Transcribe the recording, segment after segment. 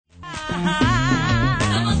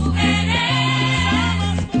Somos mujeres,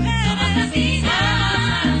 somos latinas,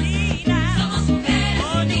 somos mujeres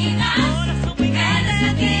unidas, mujeres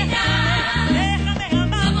latinas.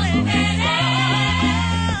 Somos mujeres,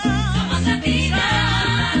 somos latinas,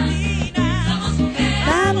 somos mujeres.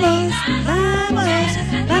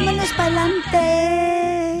 Vámonos para adelante.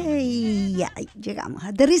 Y ya llegamos,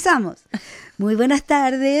 aterrizamos. Muy buenas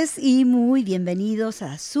tardes y muy bienvenidos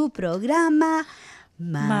a su programa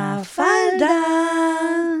Mafalda,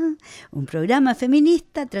 un programa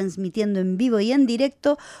feminista transmitiendo en vivo y en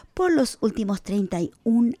directo por los últimos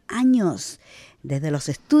 31 años desde los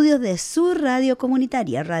estudios de su radio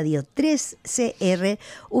comunitaria, Radio 3CR,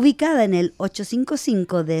 ubicada en el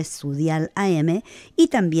 855 de su dial AM, y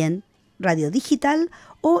también radio digital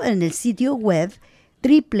o en el sitio web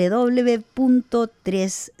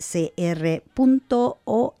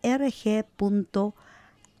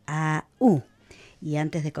www.3cr.org.au. Y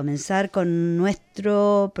antes de comenzar con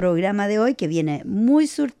nuestro programa de hoy, que viene muy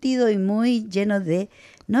surtido y muy lleno de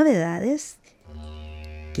novedades,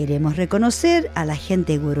 queremos reconocer a la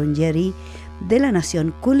gente Wurundjeri de la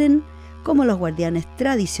nación Kulin como los guardianes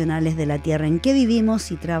tradicionales de la tierra en que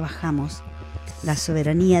vivimos y trabajamos. La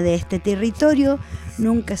soberanía de este territorio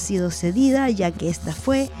nunca ha sido cedida, ya que esta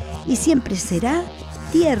fue y siempre será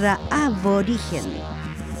tierra aborigen.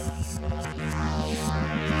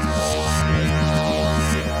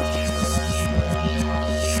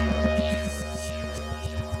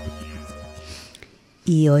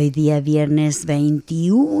 Y hoy día viernes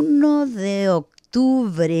 21 de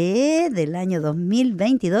octubre del año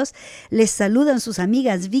 2022, les saludan sus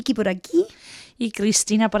amigas Vicky por aquí. Y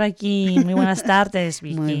Cristina por aquí. Muy buenas tardes,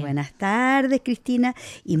 Vicky. Muy buenas tardes, Cristina.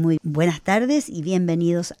 Y muy buenas tardes y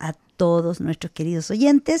bienvenidos a todos nuestros queridos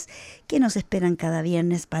oyentes que nos esperan cada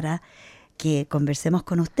viernes para que conversemos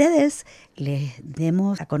con ustedes, les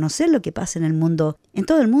demos a conocer lo que pasa en el mundo, en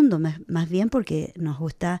todo el mundo, más bien porque nos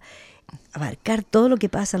gusta abarcar todo lo que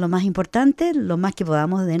pasa, lo más importante, lo más que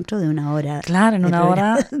podamos dentro de una hora. Claro, en una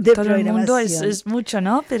hora de todo el mundo es mucho,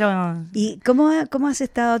 ¿no? Pero ¿y cómo has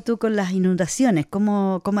estado tú con las inundaciones?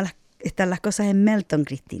 ¿Cómo están las cosas en Melton,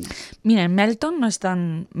 Cristina? Mira, en Melton no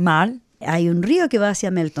están mal. Hay un río que va hacia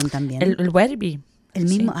Melton también. El Werribee. El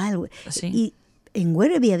mismo. Sí. Y en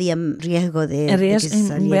Werribee había riesgo de que se en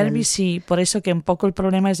salieran. Werribee sí, por eso que un poco el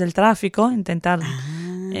problema es del tráfico, intentar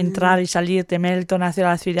entrar y salir de Melton hacia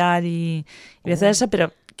la ciudad y viceversa,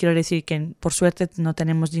 pero quiero decir que por suerte no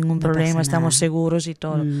tenemos ningún problema, estamos seguros y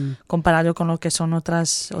todo, comparado con lo que son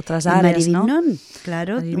otras áreas, ¿no?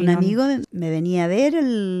 Claro, Maribinón. Un amigo me venía a ver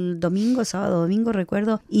el sábado domingo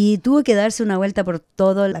recuerdo, y tuvo que darse una vuelta por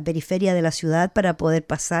toda la periferia de la ciudad para poder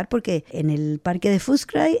pasar, porque en el parque de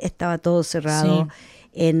Footscray estaba todo cerrado,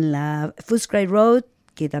 en la Footscray Road,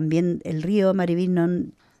 que también el río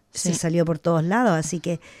Maribinón se salió por todos lados, así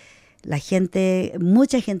que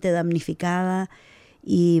mucha gente damnificada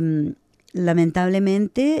y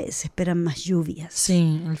lamentablemente se esperan más lluvias.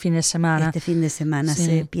 Sí, el fin de semana. Este fin de semana Sí.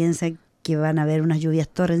 se piensa que van a haber unas lluvias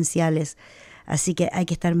torrenciales, así que hay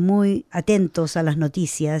que estar muy atentos a las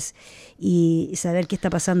noticias y saber qué está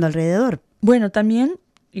pasando alrededor. Bueno, también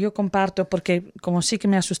yo comparto, porque como sí que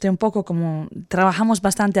me asusté un poco, como trabajamos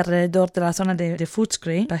bastante alrededor de la zona de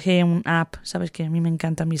Footscray, bajé un app, sabes que a mí me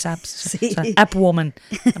encantan mis apps, Sí. o sea, App Woman,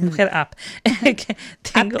 la mujer app. Que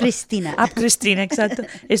tengo, App Cristina. App Cristina, exacto.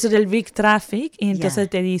 Eso del Big Traffic, y entonces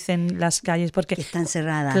te dicen las calles, porque Que están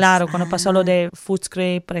cerradas. claro, cuando pasó lo de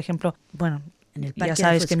Footscray, por ejemplo, bueno, En el parque ya de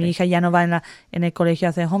sabes que mi Footscray. hija ya no va en el colegio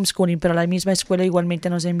a hacer homeschooling, pero la misma escuela igualmente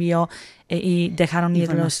nos envió y dejaron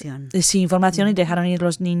Información. ir información y dejaron ir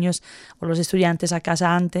los niños o los estudiantes a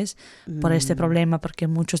casa antes por este problema, porque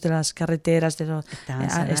muchas de las carreteras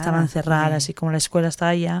estaban cerradas y como la escuela está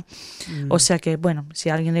allá, o sea que bueno, si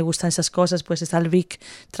a alguien le gustan esas cosas, pues está el Big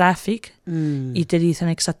Traffic y te dicen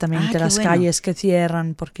exactamente las calles que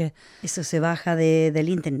cierran, porque eso se baja del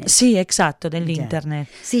internet. sí, exacto, del Ya. internet.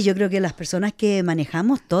 Sí, yo creo que las personas que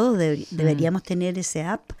manejamos todos deberíamos tener ese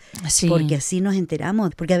app, Sí. porque así nos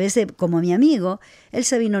enteramos. Porque a veces, como mi amigo, él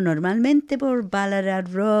se vino normalmente por Ballarat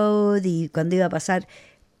Road y cuando iba a pasar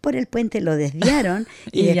por el puente lo desviaron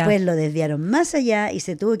y Y después ya. lo desviaron más allá y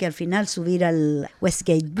se tuvo que al final subir al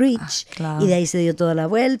Westgate Bridge claro. y de ahí se dio toda la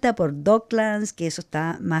vuelta por Docklands, que eso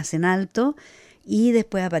está más en alto. Y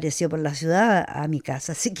después apareció por la ciudad a mi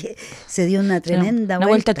casa, así que se dio una tremenda una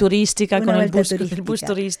vuelta turística Una con vuelta el bus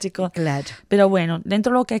turístico. Claro. Pero bueno,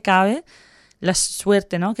 dentro de lo que cabe, la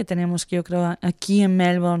suerte, ¿no?, que tenemos, que yo creo aquí en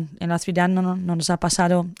Melbourne, en la ciudad, no nos ha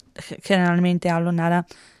pasado generalmente algo nada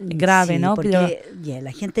grave, sí, ¿no? Porque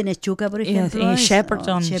la gente en Echuca, por ejemplo, en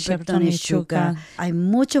Shepparton, Shepparton, Echuca, hay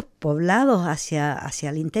muchos poblados hacia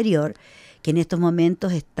el interior que en estos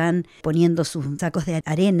momentos están poniendo sus sacos de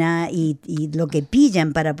arena y lo que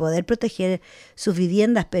pillan para poder proteger sus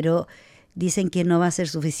viviendas, pero dicen que no va a ser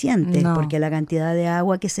suficiente, porque la cantidad de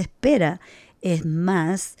agua que se espera es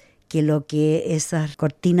más que lo que esas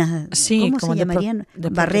cortinas, ¿cómo se llamarían?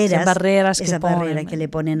 Barreras que le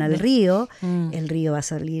ponen al río. El río va a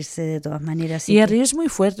salirse de todas maneras. Y el río es muy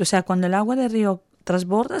fuerte, o sea, cuando el agua del río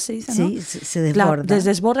transborda, se dice, ¿no? Sí, se desborda.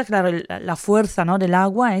 Desborda, claro, la fuerza, ¿no?, del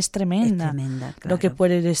agua es tremenda. Es tremenda, claro. Lo que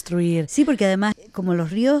puede destruir. Sí, porque además, como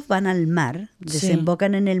los ríos van al mar,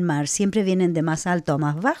 desembocan en el mar, siempre vienen de más alto a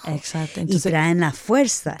más bajo. Exacto. Entonces, y traen la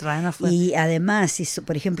fuerza. Y además, si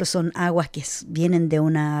por ejemplo son aguas que vienen de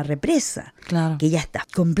una represa, claro, que ya está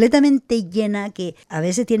completamente llena, que a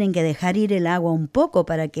veces tienen que dejar ir el agua un poco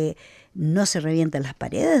para que no se revientan las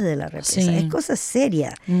paredes de la represa. Sí. Es cosa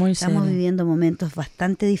seria. Estamos viviendo momentos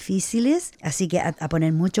bastante difíciles, así que a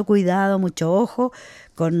poner mucho cuidado, mucho ojo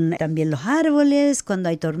con también los árboles. Cuando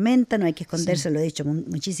hay tormenta no hay que esconderse, lo he dicho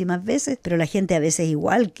muchísimas veces, pero la gente a veces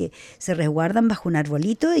igual que se resguardan bajo un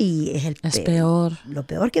arbolito y es peor. Lo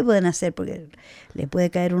peor que pueden hacer, porque le puede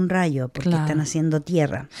caer un rayo porque están haciendo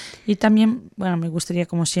tierra. Y también, bueno, me gustaría,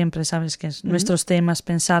 como siempre, sabes que nuestros temas,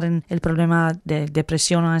 pensar en el problema de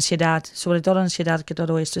depresión o ansiedad, sobre todo ansiedad que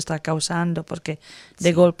todo esto está causando, porque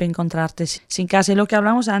de golpe encontrarte sin casa. Y lo que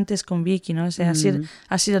hablamos antes con Vicky, ¿no? O sea,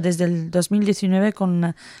 ha sido desde el 2019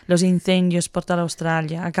 con los incendios por toda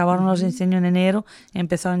Australia. Acabaron los incendios en enero,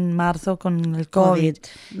 empezó en marzo con el COVID.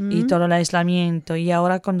 Y todo el aislamiento, y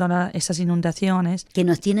ahora con esas inundaciones que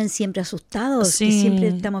nos tienen siempre asustados, que siempre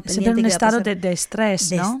estamos pendientes. Siempre en un estado de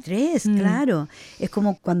estrés, ¿no? De estrés, claro. Es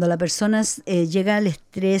como cuando la persona llega al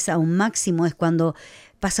estrés a un máximo, es cuando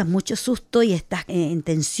pasas mucho susto y estás en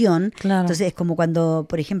tensión. Claro. Entonces es como cuando,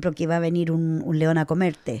 por ejemplo, que va a venir un león a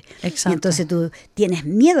comerte. Exacto. Y entonces tú tienes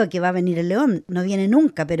miedo que va a venir el león. No viene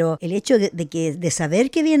nunca, pero el hecho de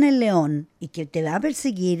saber que viene el león y que te va a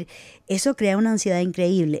perseguir, eso crea una ansiedad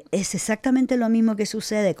increíble. Es exactamente lo mismo que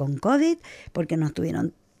sucede con COVID, porque nos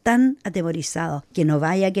tuvieron tan atemorizados. Que no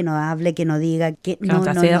vaya, que no hable, que no diga, que no.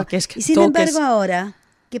 Y sin embargo ahora,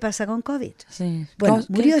 ¿qué pasa con COVID? Sí. Bueno,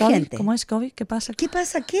 murió gente. ¿Cómo es COVID? ¿Qué pasa? ¿Qué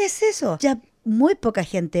pasa? ¿Qué es eso? Ya muy poca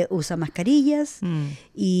gente usa mascarillas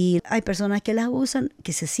y hay personas que las usan,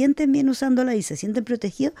 que se sienten bien usándolas y se sienten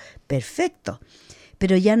protegidos. Perfecto.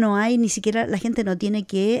 Pero ya no hay, ni siquiera la gente no tiene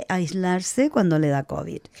que aislarse cuando le da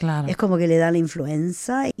COVID. Claro. Es como que le da la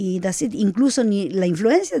influenza y incluso ni la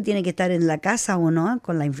influenza tiene que estar en la casa o no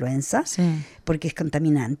con la influenza, porque es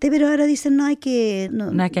contaminante. Pero ahora dicen no hay que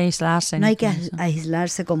aislarse. No hay que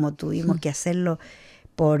aislarse como tuvimos que hacerlo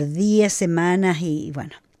por 10 semanas y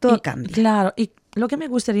bueno, todo cambia. Claro, y lo que me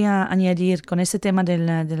gustaría añadir con este tema de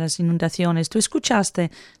las inundaciones, tú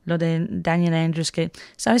escuchaste lo de Daniel Andrews, que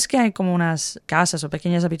sabes que hay como unas casas o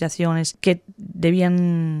pequeñas habitaciones que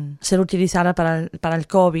debían ser utilizadas para el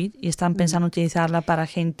COVID y están pensando utilizarla para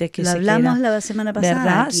gente que lo se hablamos queda, la semana pasada.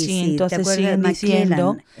 ¿verdad? Aquí, sí, entonces siguen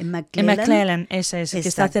diciendo en McClellan, ese es, que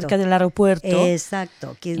está cerca del aeropuerto.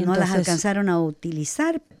 Exacto, que entonces, no las alcanzaron a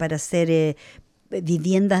utilizar para hacer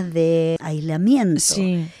viviendas de aislamiento.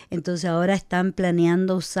 Sí. Entonces ahora están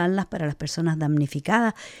planeando usarlas para las personas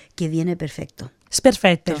damnificadas, que viene perfecto. Es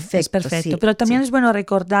perfecto. Sí, pero también es bueno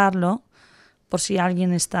recordarlo por si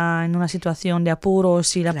alguien está en una situación de apuro, o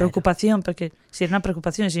si la preocupación, porque si es una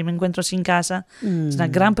preocupación, si me encuentro sin casa, es una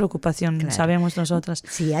gran preocupación, sabemos nosotras.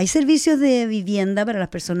 Sí, hay servicios de vivienda para las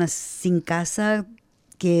personas sin casa,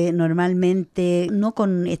 que normalmente, no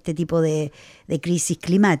con este tipo de crisis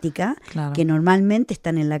climática, que normalmente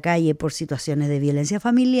están en la calle por situaciones de violencia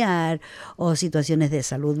familiar o situaciones de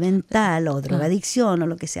salud mental o drogadicción o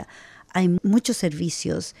lo que sea. Hay muchos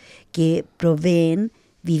servicios que proveen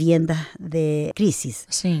viviendas de crisis.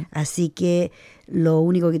 Sí. Así que lo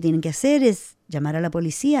único que tienen que hacer es llamar a la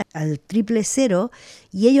policía al 000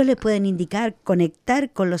 y ellos les pueden indicar,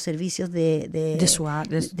 conectar con los servicios de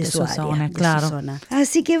su zona, claro. Su zona.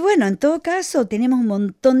 Así que bueno, en todo caso tenemos un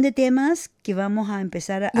montón de temas que vamos a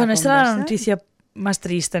empezar a conversar. Esta era la noticia más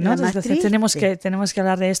triste, ¿no? La más Entonces, triste. tenemos que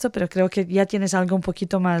hablar de esto, pero creo que ya tienes algo un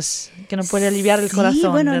poquito más que nos puede aliviar el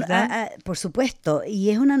corazón, bueno, ¿verdad? por supuesto, y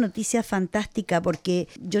es una noticia fantástica porque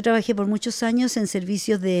yo trabajé por muchos años en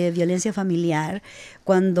servicios de violencia familiar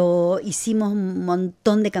cuando hicimos un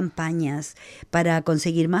montón de campañas para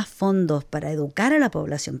conseguir más fondos, para educar a la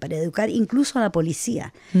población, para educar incluso a la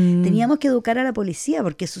policía. Teníamos que educar a la policía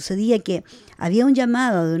porque sucedía que había un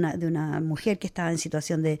llamado de una mujer que estaba en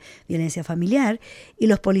situación de violencia familiar y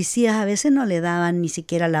los policías a veces no le daban ni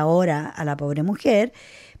siquiera la hora a la pobre mujer,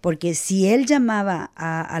 porque si él llamaba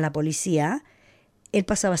a la policía, él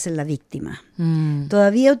pasaba a ser la víctima.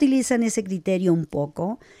 Todavía utilizan ese criterio un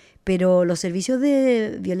poco, pero los servicios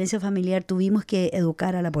de violencia familiar tuvimos que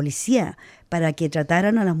educar a la policía para que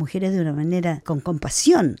trataran a las mujeres de una manera con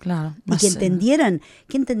compasión. Claro, y que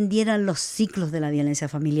entendieran los ciclos de la violencia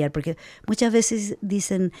familiar, porque muchas veces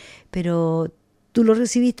dicen, pero tú lo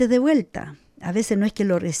recibiste de vuelta. A veces no es que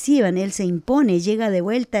lo reciban, él se impone, llega de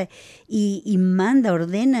vuelta y manda,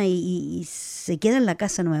 ordena y se queda en la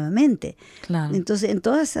casa nuevamente. Claro. Entonces, en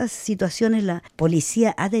todas esas situaciones la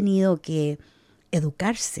policía ha tenido que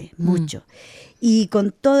educarse mucho. Y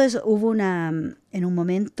con todo eso en un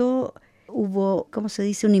momento hubo, ¿cómo se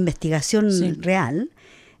dice?, una investigación real,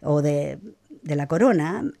 o de la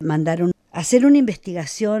corona, mandaron hacer una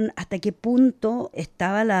investigación hasta qué punto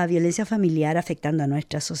estaba la violencia familiar afectando a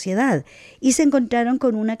nuestra sociedad. Y se encontraron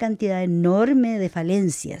con una cantidad enorme de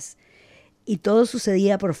falencias. Y todo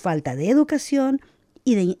sucedía por falta de educación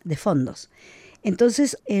y de fondos.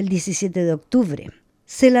 Entonces, el 17 de octubre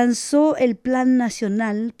se lanzó el Plan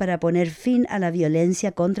Nacional para poner fin a la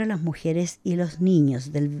violencia contra las mujeres y los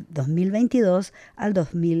niños del 2022 al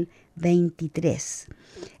 2023.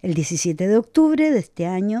 El 17 de octubre de este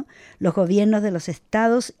año, los gobiernos de los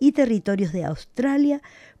estados y territorios de Australia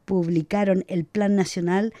publicaron el Plan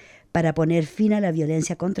Nacional para poner fin a la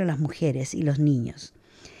violencia contra las mujeres y los niños.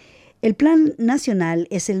 El Plan Nacional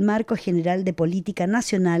es el marco general de política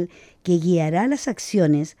nacional que guiará las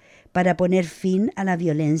acciones para poner fin a la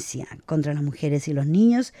violencia contra las mujeres y los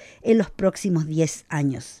niños en los próximos 10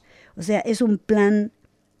 años. O sea, es un plan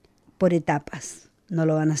por etapas. No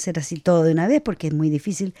lo van a hacer así todo de una vez porque es muy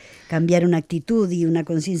difícil cambiar una actitud y una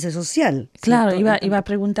conciencia social. Claro, iba a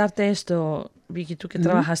preguntarte esto, Vicky, tú que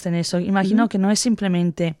trabajaste en eso. Imagino que no es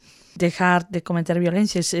simplemente dejar de cometer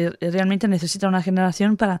violencia, realmente necesita una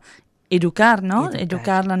generación para educar, ¿no?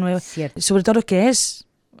 Educar la nueva, sobre todo qué es,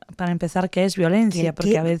 para empezar, qué es violencia,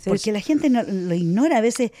 porque a veces... Porque la gente lo ignora, a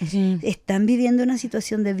veces están viviendo una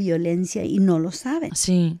situación de violencia y no lo saben.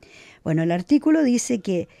 Sí. Bueno, el artículo dice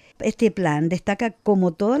que este plan destaca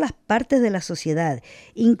cómo todas las partes de la sociedad,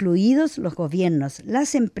 incluidos los gobiernos,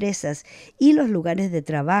 las empresas y los lugares de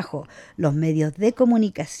trabajo, los medios de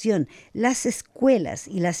comunicación, las escuelas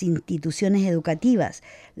y las instituciones educativas,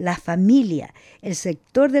 la familia, el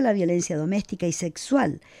sector de la violencia doméstica y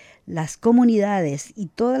sexual, las comunidades y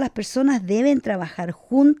todas las personas deben trabajar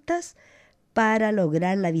juntas para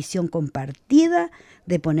lograr la visión compartida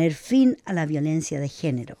de poner fin a la violencia de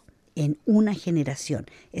género en una generación,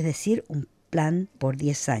 es decir, un plan por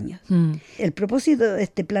 10 años. El propósito de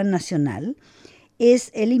este plan nacional es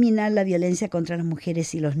eliminar la violencia contra las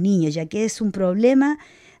mujeres y los niños, ya que es un problema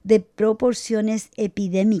de proporciones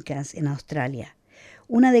epidémicas en Australia.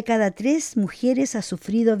 1 de cada 3 mujeres ha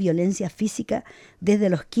sufrido violencia física desde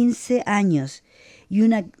los 15 años y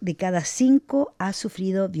 1 de cada 5 ha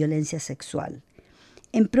sufrido violencia sexual.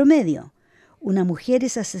 En promedio, una mujer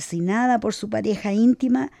es asesinada por su pareja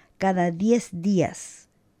íntima cada 10 días.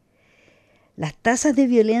 Las tasas de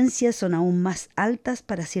violencia son aún más altas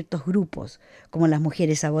para ciertos grupos, como las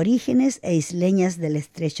mujeres aborígenes e isleñas del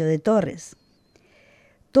Estrecho de Torres.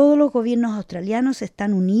 Todos los gobiernos australianos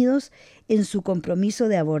están unidos en su compromiso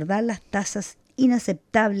de abordar las tasas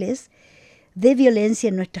inaceptables de violencia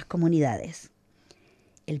en nuestras comunidades.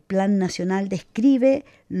 El Plan Nacional describe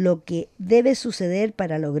lo que debe suceder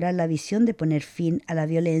para lograr la visión de poner fin a la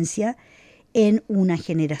violencia en una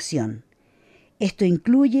generación. Esto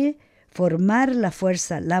incluye formar la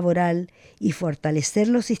fuerza laboral y fortalecer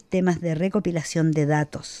los sistemas de recopilación de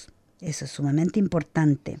datos. Eso es sumamente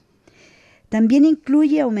importante. También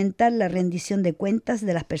incluye aumentar la rendición de cuentas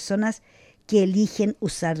de las personas que eligen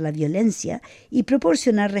usar la violencia y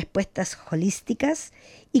proporcionar respuestas holísticas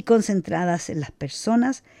y concentradas en las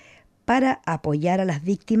personas para apoyar a las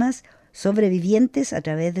víctimas sobrevivientes a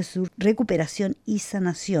través de su recuperación y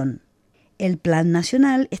sanación. El Plan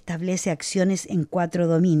Nacional establece acciones en 4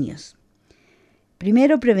 dominios.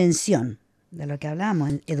 Primero, prevención, de lo que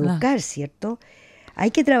hablamos, educar, ¿cierto? Hay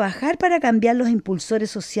que trabajar para cambiar los impulsores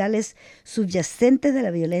sociales subyacentes de la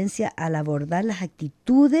violencia al abordar las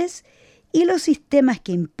actitudes y los sistemas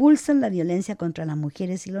que impulsan la violencia contra las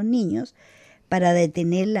mujeres y los niños para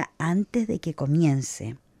detenerla antes de que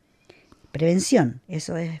comience. Prevención,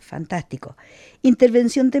 eso es fantástico.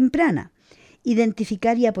 Intervención temprana.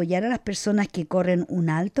 Identificar y apoyar a las personas que corren un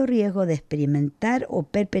alto riesgo de experimentar o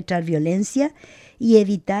perpetrar violencia y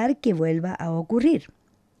evitar que vuelva a ocurrir.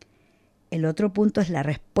 El otro punto es la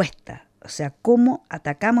respuesta, o sea, cómo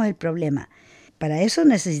atacamos el problema. Para eso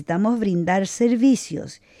necesitamos brindar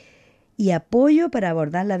servicios y apoyo para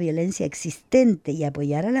abordar la violencia existente y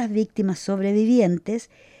apoyar a las víctimas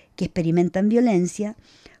sobrevivientes que experimentan violencia,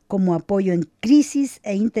 como apoyo en crisis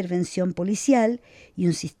e intervención policial y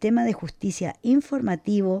un sistema de justicia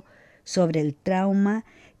informativo sobre el trauma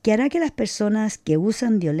que hará que las personas que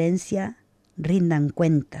usan violencia rindan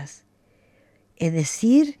cuentas. Es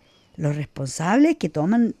decir, los responsables que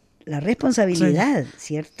toman la responsabilidad,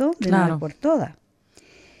 ¿cierto? De una vez por todas.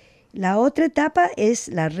 La otra etapa es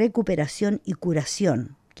la recuperación y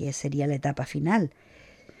curación, que sería la etapa final.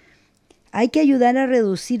 Hay que ayudar a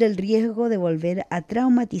reducir el riesgo de volver a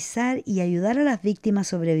traumatizar y ayudar a las víctimas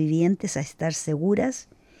sobrevivientes a estar seguras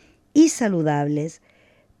y saludables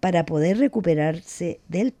para poder recuperarse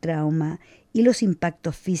del trauma y los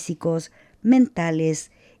impactos físicos,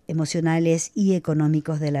 mentales, emocionales y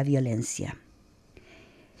económicos de la violencia.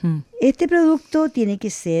 Este producto tiene que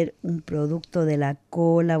ser un producto de la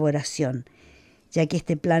colaboración, ya que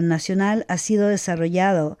este plan nacional ha sido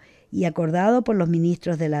desarrollado y acordado por los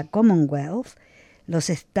ministros de la Commonwealth, los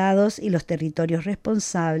estados y los territorios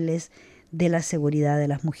responsables de la seguridad de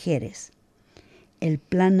las mujeres. El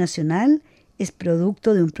Plan Nacional es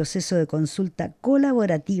producto de un proceso de consulta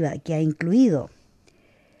colaborativa que ha incluido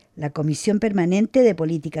la Comisión Permanente de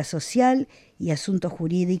Política Social y Asuntos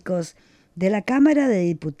Jurídicos de la Cámara de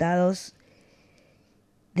Diputados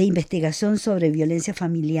de Investigación sobre Violencia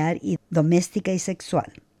Familiar y Doméstica y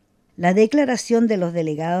Sexual, la Declaración de los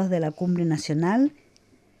Delegados de la Cumbre Nacional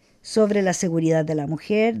sobre la Seguridad de la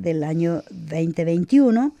Mujer del año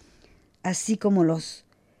 2021, así como los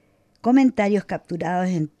comentarios capturados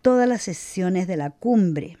en todas las sesiones de la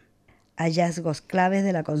cumbre, hallazgos claves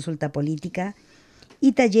de la consulta política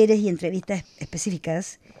y talleres y entrevistas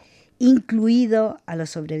específicas, incluido a los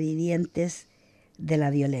sobrevivientes de la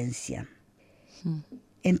violencia.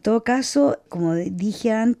 En todo caso, como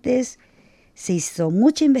dije antes, se hizo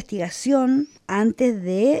mucha investigación antes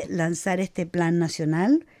de lanzar este plan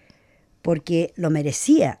nacional porque lo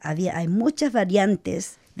merecía. Hay muchas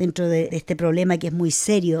variantes dentro de este problema que es muy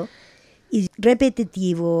serio y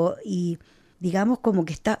repetitivo y digamos como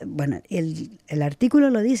que está, bueno, el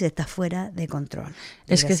artículo lo dice, está fuera de control,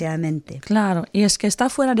 desgraciadamente. Claro, y es que está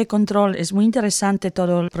fuera de control, es muy interesante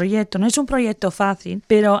todo el proyecto, no es un proyecto fácil,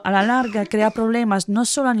 pero a la larga crea problemas no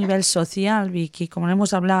solo a nivel social, Vicky, como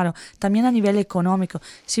hemos hablado, también a nivel económico.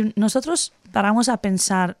 Si nosotros paramos a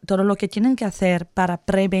pensar todo lo que tienen que hacer para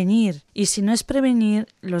prevenir, y si no es prevenir,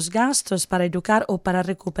 los gastos para educar o para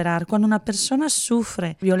recuperar, cuando una persona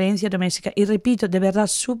sufre violencia doméstica, y repito, de verdad,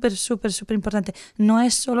 súper importante, no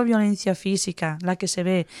es solo violencia física la que se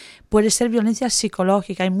ve, puede ser violencia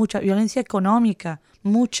psicológica, hay mucha violencia económica,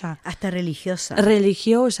 mucha. Hasta religiosa.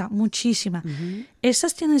 Religiosa, muchísima.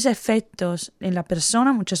 Esas tienen efectos en la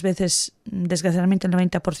persona, muchas veces, desgraciadamente el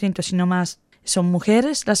 90%, si no más, son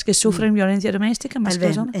mujeres las que sufren violencia doméstica, más que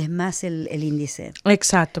hombres. Es más el índice.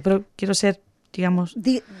 Exacto, pero quiero ser, digamos...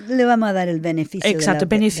 Le vamos a dar el beneficio. Exacto,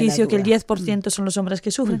 beneficio de la que el 10% son los hombres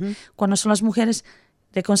que sufren. Cuando son las mujeres,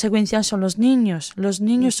 de consecuencia son los niños. Los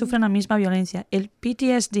niños sufren la misma violencia. El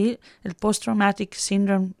PTSD, el Post Traumatic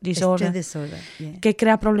Syndrome Disorder, que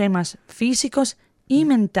crea problemas físicos y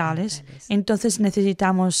mentales. Entonces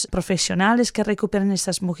necesitamos profesionales que recuperen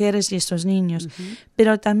estas mujeres y estos niños.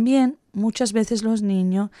 Pero también muchas veces los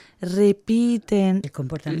niños repiten el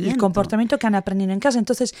comportamiento que han aprendido en casa.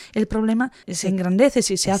 Entonces el problema se engrandece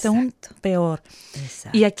y se hace aún peor.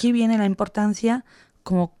 Exacto. Y aquí viene la importancia,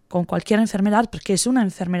 como con cualquier enfermedad, porque es una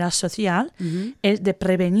enfermedad social, es de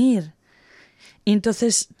prevenir.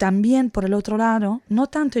 Entonces, también por el otro lado, no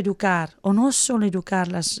tanto educar o no solo educar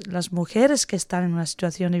las mujeres que están en una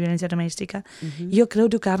situación de violencia doméstica, yo creo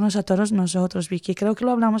educarnos a todos nosotros, Vicky, creo que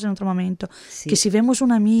lo hablamos en otro momento, que si vemos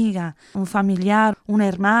una amiga, un familiar, una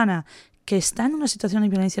hermana que está en una situación de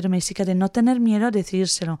violencia doméstica, de no tener miedo a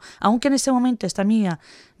decírselo, aunque en este momento esta amiga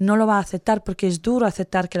no lo va a aceptar porque es duro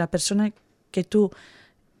aceptar que la persona que tú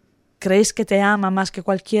crees que te ama más que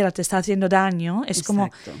cualquiera te está haciendo daño, es como,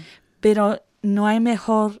 pero no hay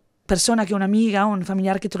mejor persona que una amiga o un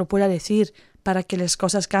familiar que te lo pueda decir para que las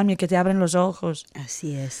cosas cambien, que te abren los ojos.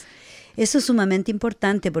 Así es. Eso es sumamente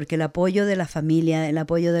importante porque el apoyo de la familia, el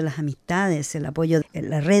apoyo de las amistades, el apoyo de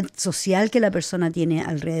la red social que la persona tiene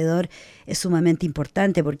alrededor es sumamente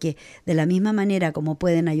importante, porque de la misma manera como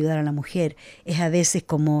pueden ayudar a la mujer, es a veces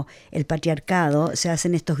como el patriarcado, se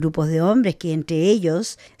hacen estos grupos de hombres que entre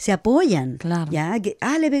ellos se apoyan. Claro. ¿Ya? Que,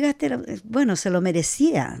 le pegaste, bueno, se lo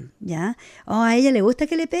merecía, ¿ya? O a ella le gusta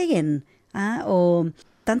que le peguen, ¿ah? O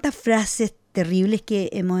tantas frases terribles que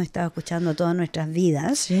hemos estado escuchando todas nuestras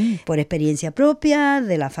vidas, Sí. por experiencia propia,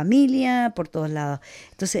 de la familia, por todos lados.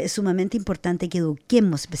 Entonces es sumamente importante que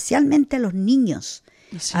eduquemos, especialmente a los niños,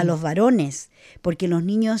 Sí. a los varones, porque los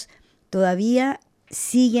niños todavía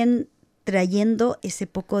siguen trayendo ese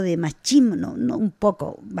poco de machismo, no un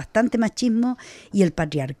poco, bastante machismo, y el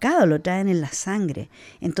patriarcado lo traen en la sangre.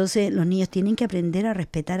 Entonces los niños tienen que aprender a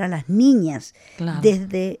respetar a las niñas Claro.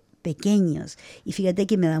 desde pequeños. Y fíjate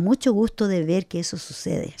que me da mucho gusto de ver que eso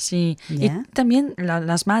sucede. Sí, ¿Ya? y también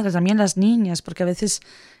las madres, también las niñas, porque a veces,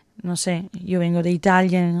 no sé, yo vengo de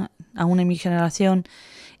Italia, aún en mi generación,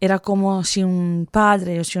 era como si un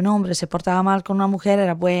padre o si un hombre se portaba mal con una mujer,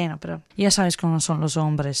 era bueno, pero ya sabes cómo son los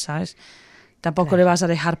hombres, ¿sabes? Tampoco Claro. le vas a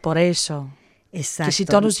dejar por eso. Exacto. Que si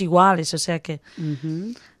todos iguales, o sea que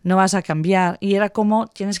Ujú. no vas a cambiar. Y era como,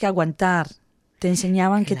 tienes que aguantar. Te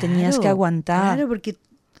enseñaban que tenías que aguantar. Claro, porque,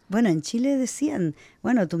 bueno, en Chile decían,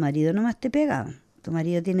 bueno, tu marido nomás te pega, tu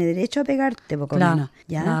marido tiene derecho a pegarte, poco Claro, menos,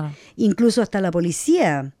 ¿ya? claro. Incluso hasta la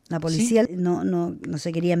policía no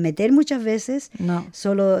se querían meter muchas veces, No.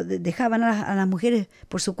 solo dejaban a las mujeres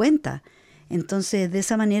por su cuenta. Entonces, de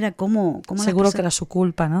esa manera, ¿cómo las Seguro que personas- era su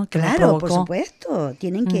culpa, ¿no? Que la Claro, por provocó. supuesto,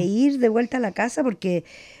 tienen que ir de vuelta a la casa porque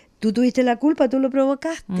tú tuviste la culpa, tú lo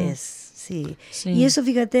provocaste. Sí. Sí. Y eso,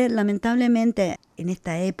 fíjate, lamentablemente en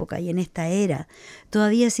esta época y en esta era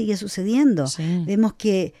todavía sigue sucediendo. Sí. Vemos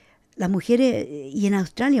que las mujeres, y en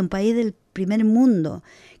Australia, un país del primer mundo,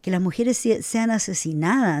 que las mujeres sean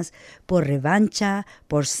asesinadas por revancha,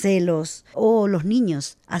 por celos, o los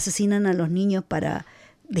niños, asesinan a los niños para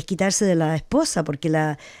desquitarse de la esposa, porque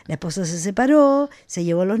la esposa se separó, se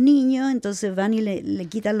llevó a los niños, entonces van y le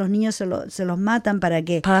quitan los niños, se los matan para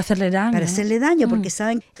que... Para hacerle daño. Para ¿no? hacerle daño, porque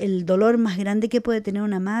saben el dolor más grande que puede tener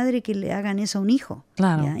una madre que le hagan eso a un hijo.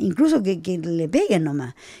 Claro. ¿Ya? Incluso que le peguen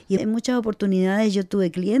nomás. Y en muchas oportunidades yo tuve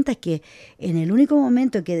clientas que en el único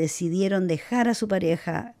momento que decidieron dejar a su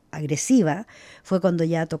pareja agresiva fue cuando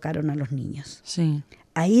ya tocaron a los niños. Sí.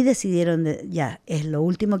 Ahí decidieron, ya, es lo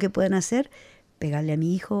último que pueden hacer, pegarle a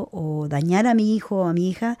mi hijo o dañar a mi hijo o a mi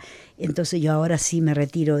hija, entonces yo ahora sí me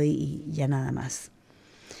retiro y ya nada más.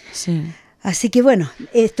 Sí. Así que bueno,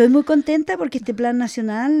 estoy muy contenta porque este plan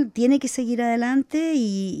nacional tiene que seguir adelante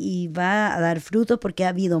y va a dar frutos porque ha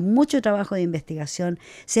habido mucho trabajo de investigación,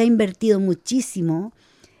 se ha invertido muchísimo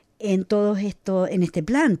en todo esto, en este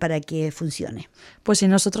plan para que funcione. Pues si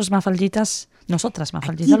nosotras mafalditas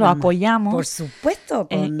Aquí lo vamos, apoyamos. por supuesto,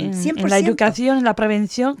 con en 100%. la educación, en la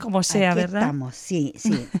prevención, como sea, Aquí ¿verdad? estamos, sí,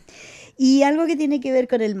 sí. Y algo que tiene que ver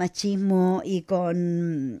con el machismo y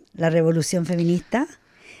con la revolución feminista,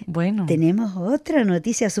 Bueno, tenemos otra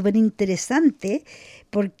noticia súper interesante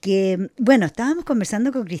porque, bueno, estábamos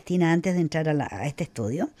conversando con Cristina antes de entrar a este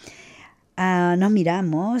estudio. Nos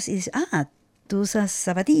miramos y dice, tú usas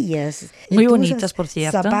zapatillas. Muy Tú bonitas, usas por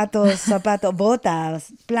cierto. Zapatos,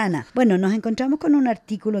 botas, plana. Bueno, nos encontramos con un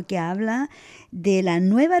artículo que habla de la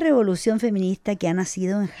nueva revolución feminista que ha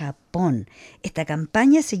nacido en Japón. Esta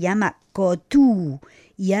campaña se llama Kotu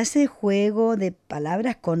y hace juego de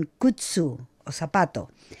palabras con kutsu o zapato.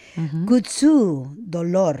 Kutsu,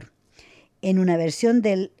 dolor, en una versión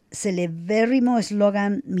del celebérrimo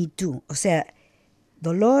eslogan Me Too. O sea,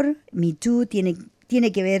 dolor, Me Too, tiene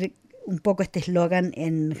que ver un poco este eslogan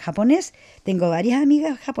en japonés. Tengo varias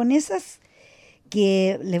amigas japonesas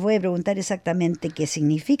que les voy a preguntar exactamente qué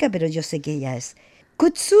significa, pero yo sé que ella es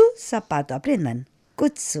kutsu, zapato. Aprendan.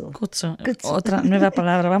 Kutsu. Kutsu, Kutsu. otra nueva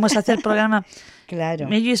palabra. Vamos a hacer programa Claro.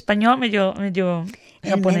 medio español, medio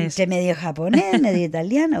japonés. Entre medio japonés, medio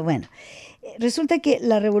italiano. Bueno, resulta que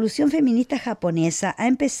la revolución feminista japonesa ha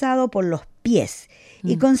empezado por los pies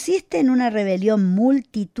y consiste en una rebelión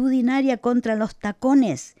multitudinaria contra los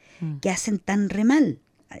tacones que hacen tan re mal.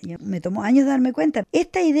 Me tomó años darme cuenta.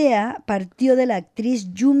 Esta idea partió de la actriz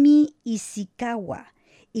Yumi Ishikawa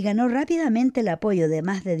y ganó rápidamente el apoyo de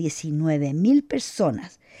más de 19.000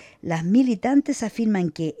 personas. Las militantes afirman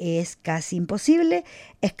que es casi imposible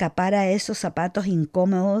escapar a esos zapatos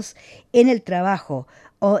incómodos en el trabajo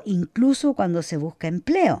o incluso cuando se busca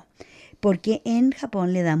empleo, porque en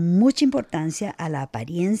Japón le dan mucha importancia a la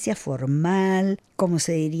apariencia formal, como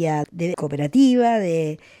se diría, de cooperativa,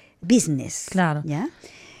 de business. Claro. ¿Ya?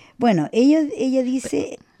 Bueno, ella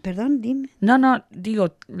dice... Perdón, dime. No,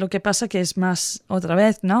 digo, lo que pasa que es más, otra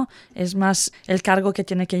vez, ¿no? Es más el cargo que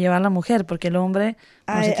tiene que llevar la mujer, porque el hombre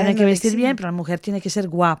se tiene que vestir bien, pero la mujer tiene que ser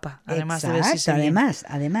guapa, además de vestirse bien.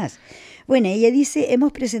 Además. Bueno, ella dice,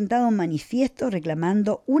 hemos presentado un manifiesto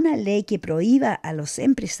reclamando una ley que prohíba a los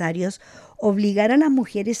empresarios obligar a las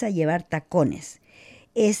mujeres a llevar tacones.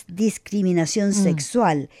 Es discriminación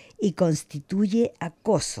sexual y constituye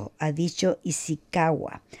acoso, ha dicho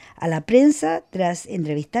Ishikawa a la prensa tras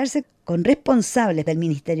entrevistarse con responsables del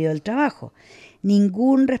Ministerio del Trabajo.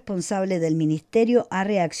 Ningún responsable del ministerio ha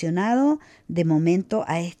reaccionado de momento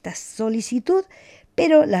a esta solicitud,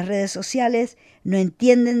 pero las redes sociales no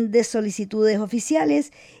entienden de solicitudes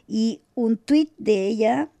oficiales y un tuit de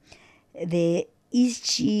ella, de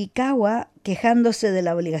Ishikawa, quejándose de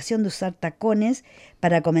la obligación de usar tacones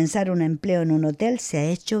para comenzar un empleo en un hotel, se ha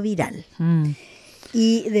hecho viral.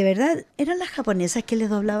 Y de verdad, ¿eran las japonesas que les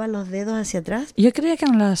doblaban los dedos hacia atrás? Yo creía que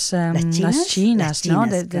eran las chinas, ¿no?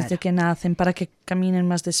 Claro. Desde que nacen, para que caminen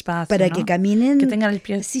más despacio, Para ¿no? que caminen... Que tengan el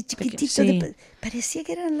pie... Sí, chiquitito. Sí. Parecía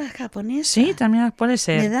que eran las japonesas. Sí, también puede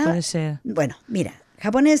ser, puede ser. Bueno, mira,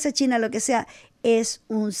 japonesa, china, lo que sea, es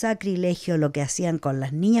un sacrilegio lo que hacían con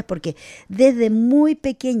las niñas, porque desde muy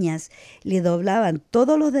pequeñas le doblaban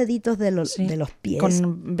todos los deditos de los pies.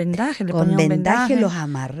 Con vendaje, le con ponían un vendaje, los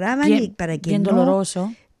amarraban bien, y para que bien no...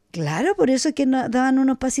 doloroso. Claro, por eso es que daban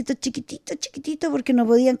unos pasitos chiquititos, porque no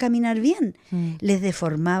podían caminar bien. Les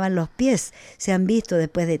deformaban los pies. Se han visto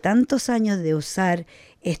después de tantos años de usar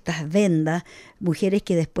estas vendas, mujeres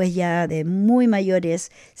que después ya de muy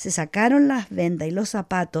mayores se sacaron las vendas y los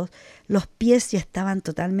zapatos, los pies ya estaban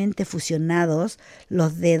totalmente fusionados,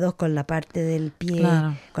 los dedos con la parte del pie,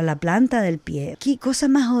 claro, con la planta del pie. Qué cosa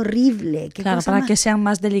más horrible. Claro, para que sean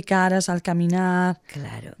más delicadas al caminar.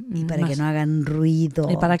 Claro, y para que no hagan ruido.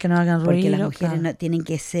 Y para que no hagan ruido. Porque las mujeres no, tienen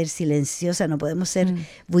que ser silenciosas, no podemos ser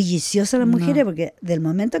bulliciosas las mujeres, porque del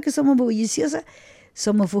momento que somos bulliciosas,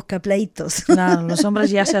 somos buscapleitos. Claro, los hombres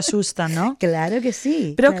ya se asustan, ¿no? Claro que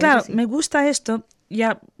sí. Pero claro, sí. Me gusta esto,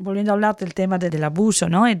 ya volviendo a hablar del tema del abuso,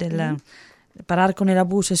 ¿no? Y de parar con el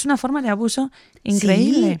abuso. Es una forma de abuso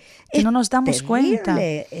increíble, que no nos damos cuenta.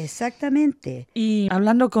 Exactamente. Y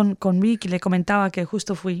hablando con Vicky, le comentaba que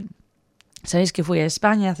justo sabéis que fui a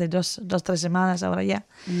España hace 2-3 semanas ahora ya,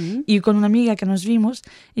 y con una amiga que nos vimos,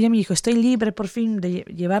 ella me dijo, estoy libre por fin de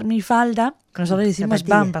llevar mi falda, que nosotros decimos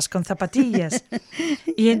bambas, con zapatillas.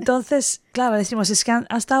 Y entonces, claro, decimos, es que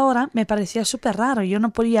hasta ahora me parecía súper raro, yo no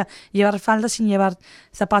podía llevar falda sin llevar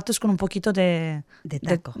zapatos con un poquito de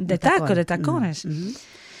tacones.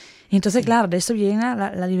 Y entonces, claro, de esto viene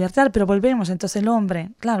la libertad, pero volvemos, entonces el hombre,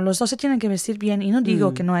 claro, los dos se tienen que vestir bien, y no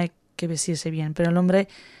digo que no hay que vestirse bien, pero el hombre,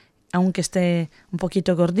 aunque esté un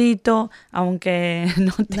poquito gordito, aunque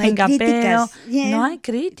no tenga pelo, no hay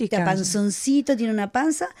críticas. Este panzoncito, tiene una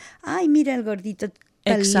panza, ay, mira el gordito,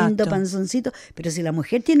 tan lindo panzoncito. Pero si la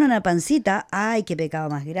mujer tiene una pancita, ay, qué pecado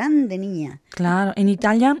más grande, niña. Claro, en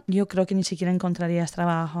Italia yo creo que ni siquiera encontrarías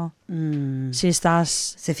trabajo. Si estás...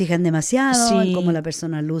 Se fijan demasiado en cómo la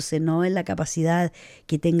persona luce, no en la capacidad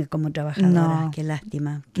que tenga como trabajadora. No. Qué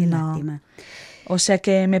lástima, qué lástima. O sea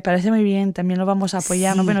que me parece muy bien, también lo vamos a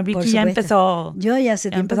apoyar. Sí, bueno, Vicky ya empezó. Yo ya hace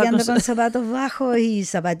tiempo que ando con zapatos bajos y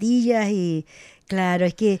zapatillas y claro,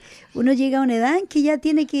 es que uno llega a una edad en que ya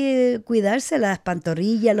tiene que cuidarse las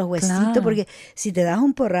pantorrillas, los huesitos, porque si te das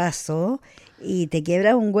un porrazo y te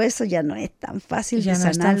quiebras un hueso ya no es tan fácil de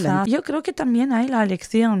sanarlo. Yo creo que también hay la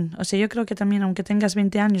elección, o sea, yo creo que también aunque tengas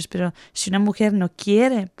 20 años, pero si una mujer no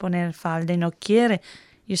quiere poner falda y no quiere...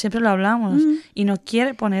 Yo siempre lo hablamos y no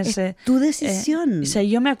quiere ponerse... Es tu decisión. O sea,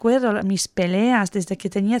 yo me acuerdo mis peleas desde que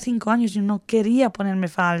tenía 5 años, yo no quería ponerme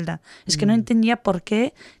falda. Es que no entendía por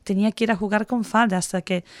qué tenía que ir a jugar con falda hasta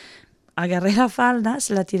que agarré la falda,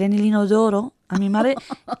 se la tiré en el inodoro a mi madre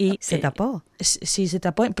y... ¿Se tapó? Sí, se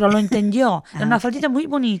tapó, pero lo entendió. Era una faldita muy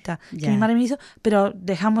bonita que mi madre me hizo, pero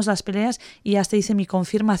dejamos las peleas y hasta hice mi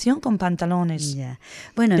confirmación con pantalones.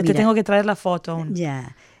 Bueno, que te tengo que traer la foto aún.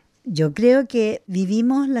 Yo creo que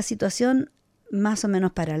vivimos la situación más o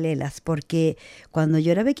menos paralelas, porque cuando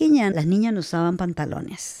yo era pequeña las niñas no usaban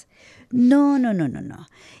pantalones. No.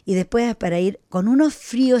 Y después para ir con unos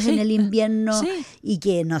fríos en el invierno y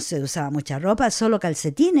que no se usaba mucha ropa, solo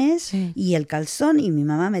calcetines y el calzón, y mi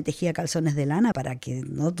mamá me tejía calzones de lana para que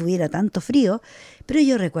no tuviera tanto frío, pero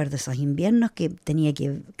yo recuerdo esos inviernos que tenía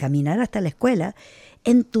que caminar hasta la escuela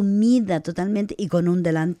entumida totalmente y con un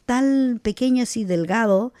delantal pequeño así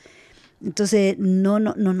delgado, entonces no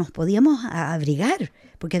nos podíamos abrigar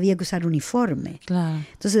porque había que usar uniforme. Claro.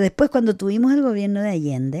 Entonces después cuando tuvimos el gobierno de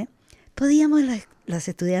Allende, podíamos las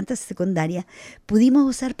estudiantes secundarias, pudimos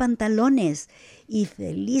usar pantalones y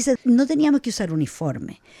felices. No teníamos que usar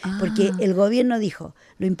uniforme, porque el gobierno dijo,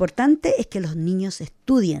 lo importante es que los niños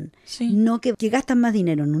estudien, no que gastan más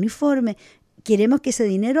dinero en uniforme. Queremos que ese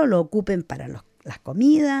dinero lo ocupen para las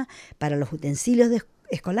comidas, para los utensilios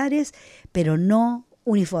escolares, pero no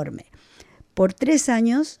uniforme. Por 3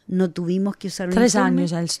 años no tuvimos que usar uniforme. 3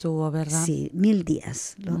 años él estuvo, ¿verdad? Sí, 1000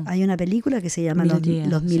 días. Hay una película que se llama Los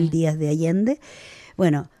 1000 días de Allende.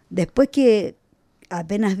 Bueno, después que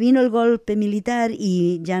apenas vino el golpe militar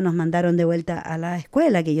y ya nos mandaron de vuelta a la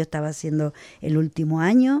escuela, que yo estaba haciendo el último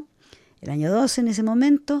año, el año 12 en ese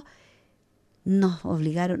momento, nos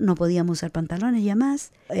obligaron, no podíamos usar pantalones ya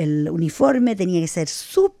más. El uniforme tenía que ser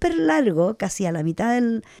súper largo, casi a la mitad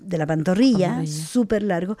de la pantorrilla, súper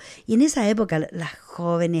largo. Y en esa época las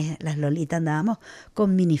jóvenes, las lolitas, andábamos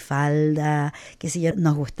con minifalda, qué sé yo,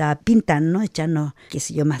 nos gustaba pintarnos, echarnos, qué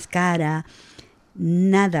sé yo, máscara.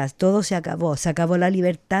 Nada, todo se acabó la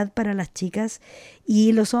libertad para las chicas,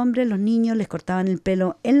 y los hombres, los niños les cortaban el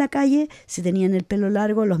pelo en la calle. Si tenían el pelo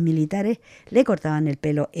largo, los militares le cortaban el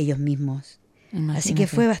pelo ellos mismos. Imagínate. Así que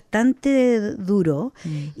fue bastante duro.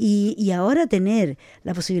 Y ahora tener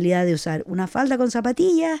la posibilidad de usar una falda con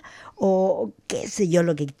zapatillas o qué sé yo,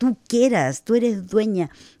 lo que tú quieras, tú eres dueña.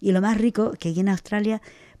 Y lo más rico que aquí en Australia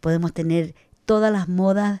podemos tener todas las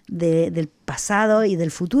modas del pasado y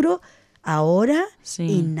del futuro ahora,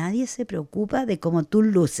 y nadie se preocupa de cómo tú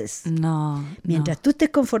luces. Mientras tú estés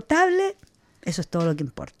confortable, eso es todo lo que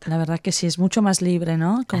importa. La verdad que sí, es mucho más libre,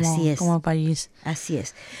 ¿no? Así es. Como país. Así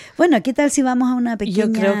es. Bueno, ¿qué tal si vamos a una pequeña...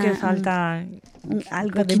 Yo creo que falta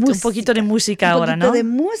un poquito de música ahora, ¿no? Un poquito de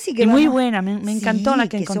música. Y muy buena, me encantó la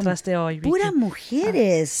que encontraste hoy, Vicky. Puras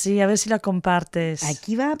mujeres. Sí, a ver si la compartes.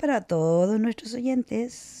 Aquí va para todos nuestros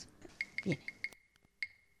oyentes. Bien.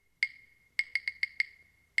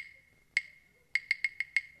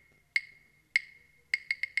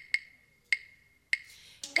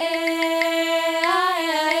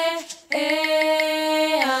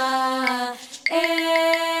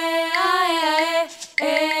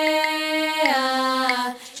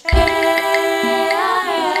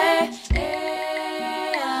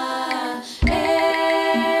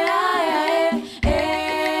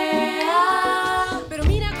 Pero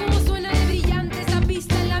mira cómo suena de brillante esa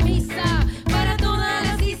pista en la misa para toda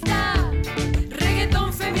la cista.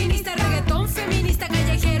 Reggaetón feminista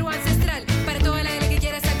callejero ancestral para toda la que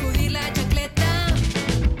quiera sacudir la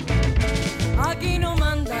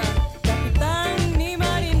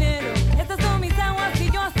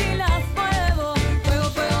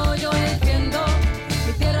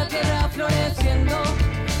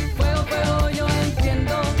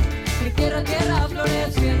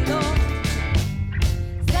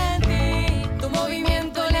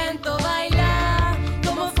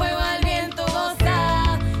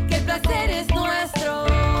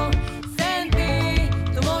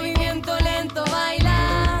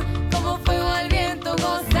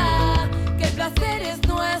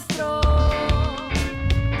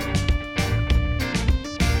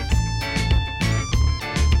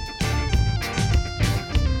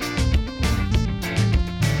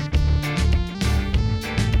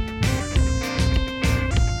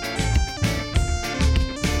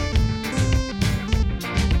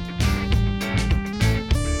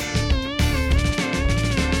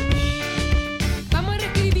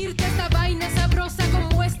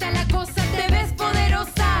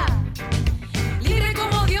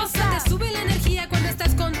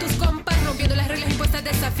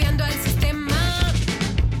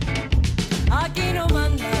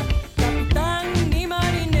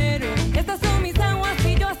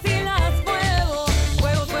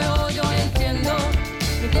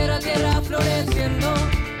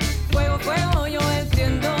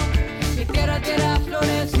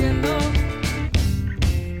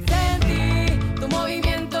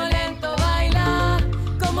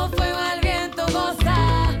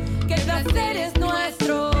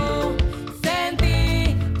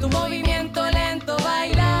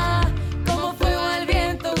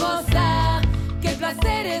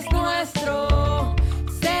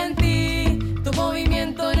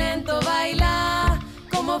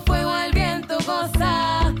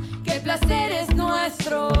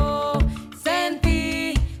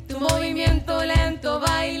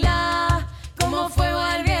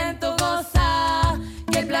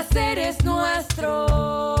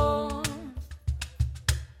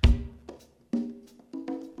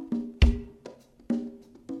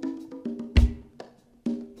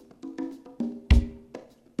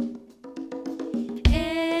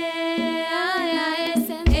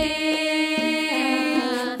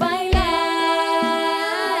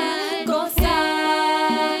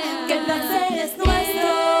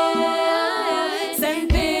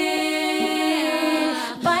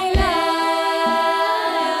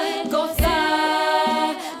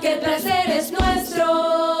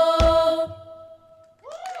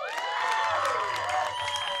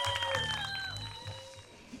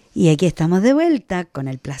Y aquí estamos de vuelta con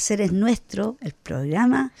El Placer es Nuestro, el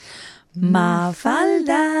programa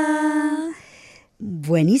Mafalda.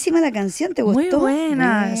 Buenísima la canción, ¿te gustó? Muy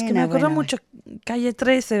buena, es que me acuerdo buena. mucho Calle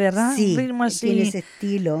 13, ¿verdad? Sí, Un ritmo así. tiene ese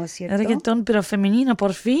estilo, ¿cierto? Reggaetón, pero femenino,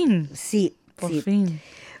 por fin. Sí, Por sí. fin.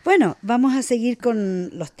 Bueno, vamos a seguir con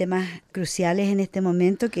los temas cruciales en este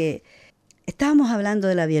momento, que estábamos hablando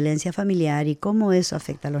de la violencia familiar y cómo eso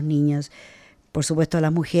afecta a los niños, por supuesto a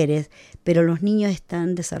las mujeres, pero los niños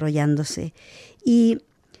están desarrollándose. Y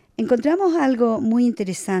encontramos algo muy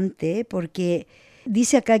interesante porque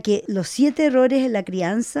dice acá que los 7 errores en la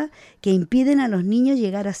crianza que impiden a los niños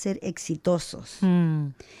llegar a ser exitosos.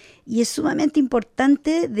 Y es sumamente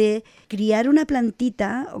importante de criar una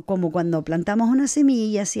plantita, como cuando plantamos una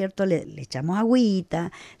semilla, ¿cierto? Le echamos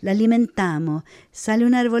agüita, la alimentamos, sale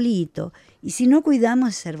un arbolito. Y si no cuidamos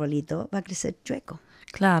ese arbolito, va a crecer chueco.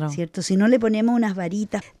 Claro. ¿Cierto? Si no le ponemos unas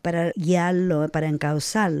varitas para guiarlo, para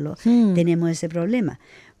encauzarlo, tenemos ese problema.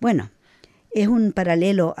 Bueno, es un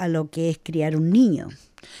paralelo a lo que es criar un niño,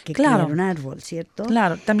 que Claro. criar un árbol, ¿cierto?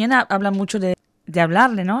 Claro, también habla mucho de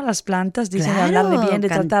hablarle, ¿no? Las plantas, dicen de hablarle bien, de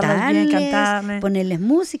tratarlas bien, cantarle. Ponerles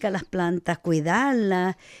música a las plantas,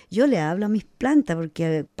 cuidarlas. Yo le hablo a mis plantas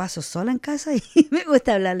porque paso sola en casa y me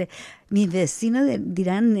gusta hablarle. Mis vecinos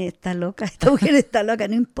dirán, está loca, esta mujer está loca,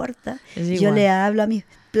 no importa. Es Yo igual. le hablo a mis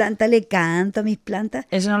plantas, le canto a mis plantas.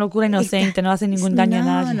 Es una locura inocente, no hace ningún daño a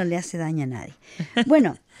nadie. No le hace daño a nadie.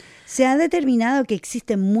 Bueno, se ha determinado que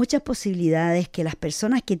existen muchas posibilidades que las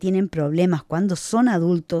personas que tienen problemas cuando son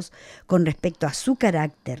adultos con respecto a su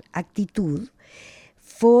carácter, actitud,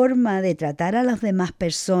 forma de tratar a las demás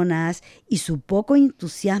personas y su poco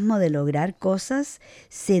entusiasmo de lograr cosas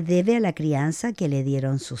se debe a la crianza que le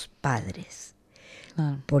dieron sus padres.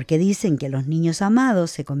 Claro. Porque dicen que los niños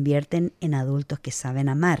amados se convierten en adultos que saben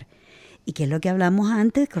amar. Y que es lo que hablamos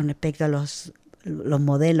antes con respecto a los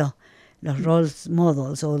modelos, los role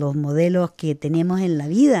models o los modelos que tenemos en la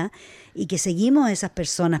vida y que seguimos a esas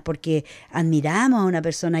personas porque admiramos a una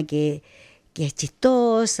persona que es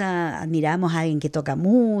chistosa, admiramos a alguien que toca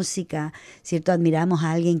música, ¿cierto? Admiramos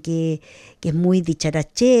a alguien que es muy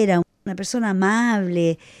dicharachera, una persona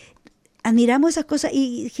amable. Admiramos esas cosas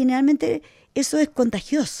y generalmente eso es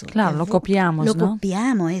contagioso. Claro, lo copiamos, Lo ¿no?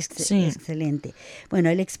 copiamos, Sí. excelente. Bueno,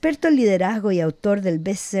 el experto en liderazgo y autor del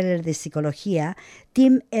bestseller de psicología,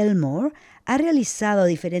 Tim Elmore, ha realizado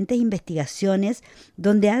diferentes investigaciones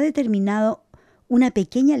donde ha determinado una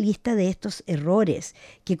pequeña lista de estos errores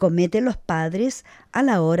que cometen los padres a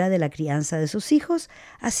la hora de la crianza de sus hijos,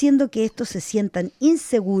 haciendo que estos se sientan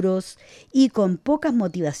inseguros y con pocas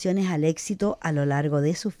motivaciones al éxito a lo largo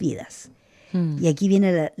de sus vidas. Y aquí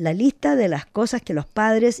viene la lista de las cosas que los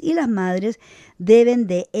padres y las madres deben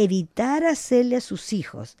de evitar hacerle a sus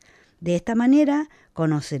hijos. De esta manera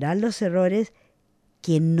conocerán los errores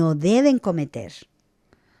que no deben cometer.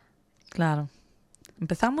 Claro.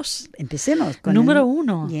 ¿Empezamos? Empecemos con Número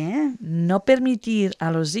 1. Yeah. No permitir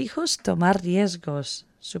a los hijos tomar riesgos.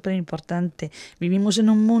 Súper importante. Vivimos en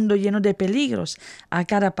un mundo lleno de peligros a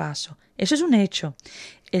cada paso. Eso es un hecho.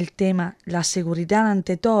 El tema, la seguridad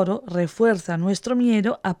ante todo, refuerza nuestro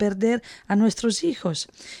miedo a perder a nuestros hijos.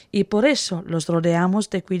 Y por eso los rodeamos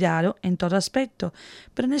de cuidado en todo aspecto.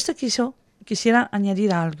 Pero en este caso quisiera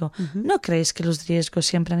añadir algo. ¿No crees que los riesgos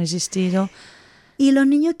siempre han existido? Y los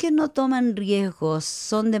niños que no toman riesgos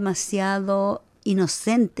son demasiado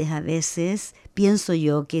inocentes a veces. Pienso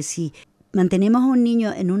yo que si mantenemos a un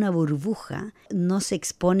niño en una burbuja, no se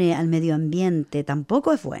expone al medio ambiente,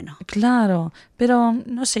 tampoco es bueno. Claro, pero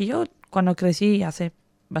no sé, yo cuando crecí hace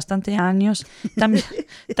bastante años,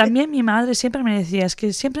 también mi madre siempre me decía, es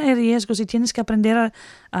que siempre hay riesgos y tienes que aprender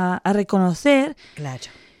a reconocer. Claro.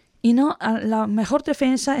 Y no, la mejor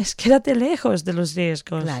defensa es quédate lejos de los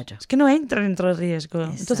riesgos. Claro. Es que no entra dentro del riesgo.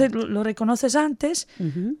 Exacto. Entonces lo reconoces antes,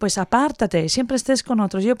 pues apártate, siempre estés con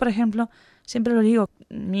otros. Yo, por ejemplo, siempre lo digo,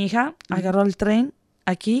 mi hija agarró el tren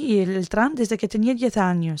aquí y el tram desde que tenía 10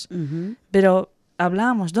 años. Pero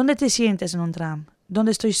hablamos, ¿dónde te sientes en un tram?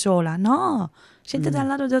 ¿Dónde estoy sola? No, siéntate al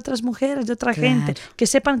lado de otras mujeres, de otra gente, que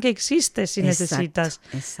sepan que existes si necesitas.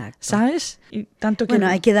 Exacto. ¿Sabes? Y tanto que Bueno,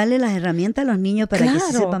 hay que darle las herramientas a los niños para que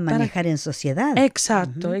se sepan manejar en sociedad.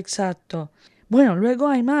 Exacto, exacto. Bueno, luego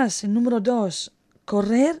hay más. El número 2,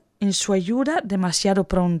 correr en su ayuda demasiado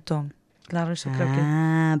pronto. Claro, eso creo que...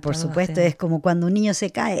 Por todos supuesto, hacemos. es como cuando un niño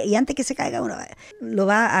se cae y antes que se caiga uno lo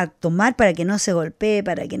va a tomar para que no se golpee,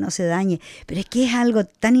 para que no se dañe. Pero es que es algo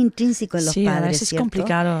tan intrínseco en los Sí, a padres, veces es ¿cierto?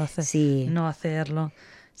 complicado no hacerlo.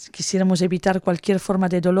 Quisiéramos evitar cualquier forma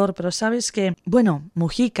de dolor, pero sabes que, bueno,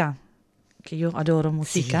 Mujica, que yo adoro,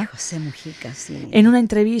 Mujica. Sí, José Mujica, sí. En una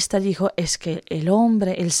entrevista dijo, es que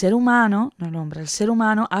el ser humano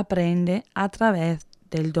aprende a través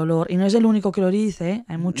del dolor. Y no es el único que lo dice,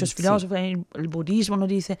 hay muchos filósofos, el budismo lo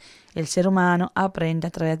dice, el ser humano aprende a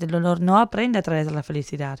través del dolor, no aprende a través de la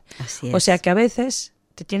felicidad. Así es. O sea que a veces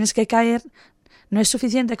te tienes que caer, no es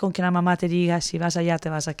suficiente con que la mamá te diga, si vas allá te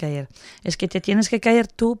vas a caer. Es que te tienes que caer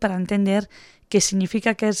tú para entender qué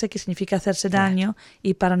significa caerse, qué significa hacerse daño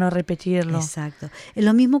y para no repetirlo. Exacto. Es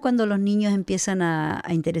lo mismo cuando los niños empiezan a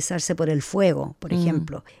interesarse por el fuego, por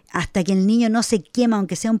ejemplo. Hasta que el niño no se quema,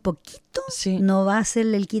 aunque sea un poquito, no va a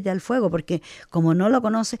hacerle el quite al fuego, porque como no lo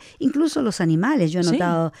conoce, incluso los animales, yo he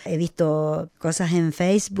notado, he visto cosas en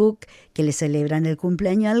Facebook que le celebran el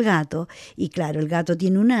cumpleaños al gato, y claro, el gato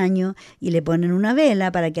tiene 1 año y le ponen una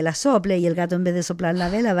vela para que la sople, y el gato en vez de soplar la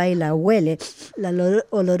vela va y la huele, la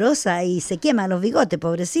olorosa, y se quema los bigotes,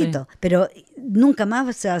 pobrecito. Sí. Pero nunca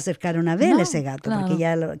más se va a acercar a una vela ese gato, porque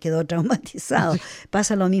ya quedó traumatizado.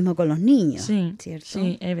 Pasa lo mismo con los niños, ¿cierto?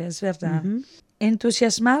 Sí, es verdad.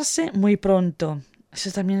 Entusiasmarse muy pronto. Eso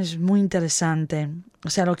también es muy interesante. O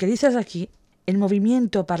sea, lo que dices aquí, el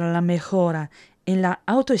movimiento para la mejora en la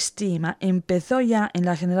autoestima empezó ya en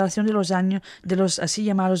la generación de los así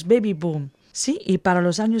llamados baby boom. Sí, y para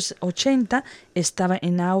los años 80 estaba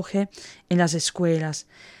en auge en las escuelas.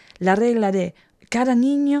 La regla de cada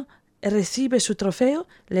niño recibe su trofeo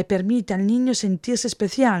le permite al niño sentirse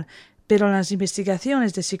especial, pero las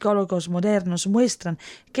investigaciones de psicólogos modernos muestran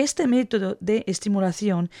que este método de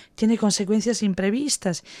estimulación tiene consecuencias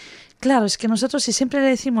imprevistas. Claro, es que nosotros si siempre le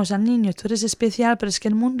decimos al niño, tú eres especial, pero es que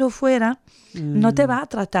el mundo fuera no te va a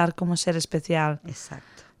tratar como ser especial.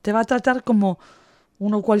 Exacto. Te va a tratar como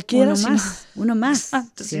uno cualquiera. Uno más.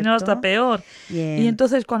 Si no, hasta peor. Y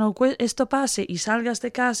entonces cuando esto pase y salgas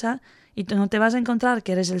de casa y no te vas a encontrar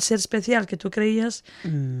que eres el ser especial que tú creías,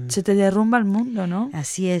 se te derrumba el mundo, ¿no?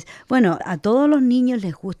 Así es. Bueno, a todos los niños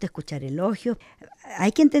les gusta escuchar elogios.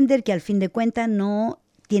 Hay que entender que al fin de cuentas no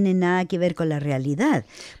tiene nada que ver con la realidad.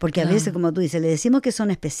 Porque a veces, como tú dices, le decimos que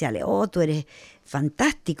son especiales. Oh, tú eres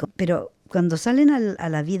fantástico. Pero cuando salen a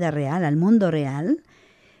la vida real, al mundo real,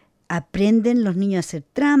 aprenden los niños a hacer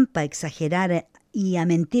trampa, a exagerar y a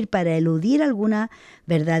mentir para eludir alguna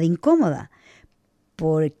verdad incómoda,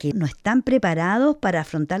 porque no están preparados para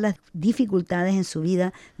afrontar las dificultades en su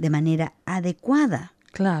vida de manera adecuada.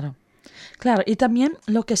 Claro. Y también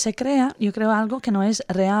lo que se crea, yo creo algo que no es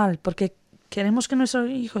real, porque queremos que nuestro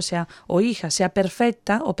hijo o hija sea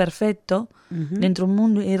perfecta o perfecto dentro de un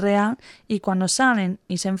mundo irreal, y cuando salen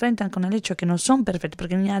y se enfrentan con el hecho que no son perfectos,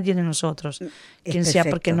 porque nadie de nosotros, quien sea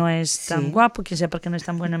porque no es tan guapo, quien sea porque no es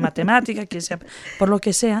tan bueno en matemáticas, quien sea por lo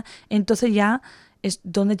que sea, entonces ya es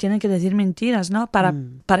donde tienen que decir mentiras, ¿no? Para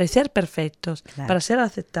parecer perfectos, para ser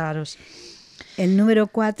aceptados. El número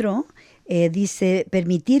 4 dice,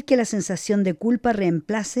 permitir que la sensación de culpa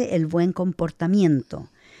reemplace el buen comportamiento.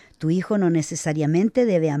 Tu hijo no necesariamente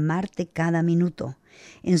debe amarte cada minuto.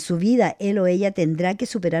 En su vida, él o ella tendrá que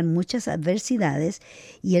superar muchas adversidades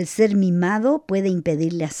y el ser mimado puede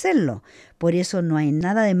impedirle hacerlo. Por eso no hay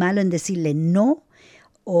nada de malo en decirle no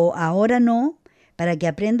o ahora no, para que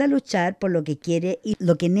aprenda a luchar por lo que quiere y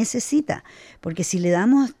lo que necesita. Porque si le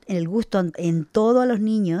damos el gusto en todo a los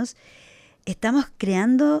niños, estamos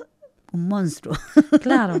creando un monstruo.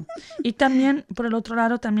 Claro. Y también, por el otro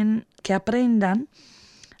lado, también que aprendan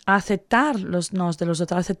a aceptar los nos de los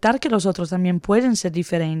otros, a aceptar que los otros también pueden ser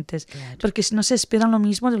diferentes. Claro. Porque si no se esperan lo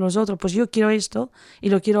mismo de los otros, pues yo quiero esto y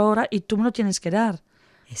lo quiero ahora y tú me lo tienes que dar.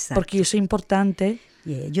 Exacto. Porque yo soy importante.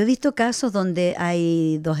 Yo he visto casos donde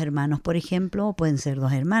hay 2 hermanos, por ejemplo, o pueden ser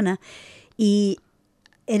 2 hermanas, y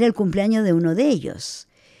era el cumpleaños de uno de ellos.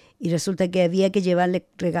 Y resulta que había que llevarle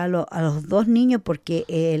regalo a los 2 niños porque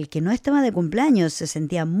el que no estaba de cumpleaños se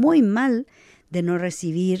sentía muy mal de no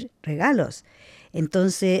recibir regalos.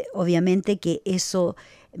 Entonces, obviamente que eso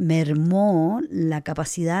mermó la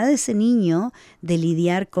capacidad de ese niño de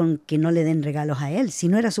lidiar con que no le den regalos a él. Si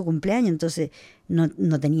no era su cumpleaños, entonces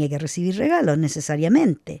no tenía que recibir regalos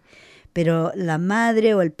necesariamente. Pero la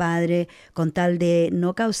madre o el padre, con tal de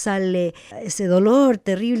no causarle ese dolor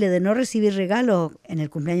terrible de no recibir regalos en el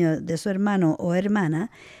cumpleaños de su hermano o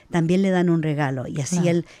hermana, también le dan un regalo y así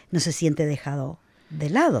él no se siente dejado de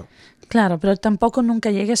lado. Claro, pero tampoco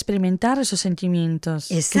nunca llega a experimentar esos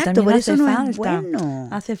sentimientos. Exacto, por eso no es bueno.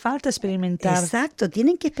 Hace falta experimentar. Exacto,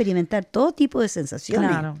 tienen que experimentar todo tipo de sensaciones.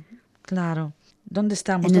 Claro. ¿Dónde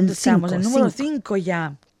estamos? En el número 5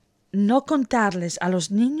 ya. No contarles a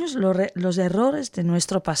los niños los errores de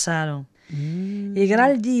nuestro pasado.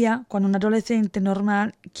 Llegará el día cuando un adolescente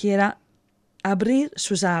normal quiera abrir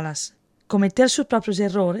sus alas, cometer sus propios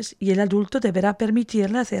errores y el adulto deberá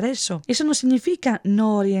permitirle hacer eso. Eso no significa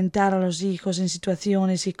no orientar a los hijos en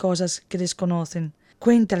situaciones y cosas que desconocen.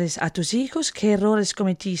 Cuéntales a tus hijos qué errores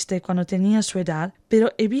cometiste cuando tenías su edad,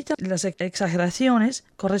 pero evita las exageraciones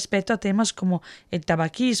con respecto a temas como el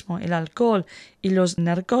tabaquismo, el alcohol y los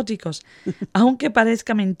narcóticos. Aunque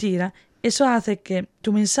parezca mentira, eso hace que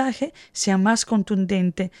tu mensaje sea más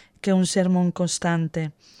contundente que un sermón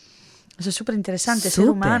constante. Eso es súper interesante, ser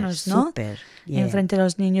humanos, ¿no? Enfrente de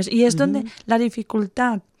los niños. Y es donde la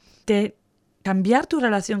dificultad de cambiar tu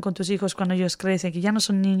relación con tus hijos cuando ellos crecen, que ya no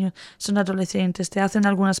son niños, son adolescentes, te hacen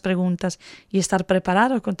algunas preguntas y estar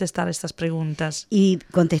preparado a contestar estas preguntas. Y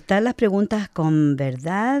contestar las preguntas con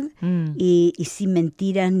verdad y sin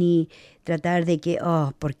mentiras ni tratar de que,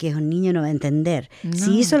 porque es un niño no va a entender. No.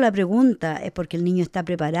 Si hizo la pregunta es porque el niño está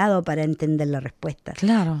preparado para entender la respuesta.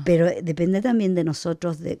 Claro. Pero depende también de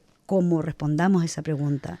nosotros de cómo respondamos esa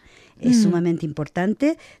pregunta. Es sumamente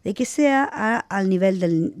importante de que sea al nivel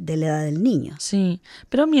de la edad del niño. Sí,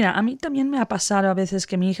 pero mira, a mí también me ha pasado a veces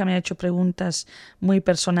que mi hija me ha hecho preguntas muy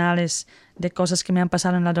personales de cosas que me han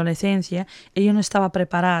pasado en la adolescencia y yo no estaba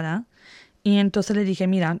preparada. Y entonces le dije,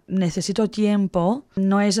 mira, necesito tiempo,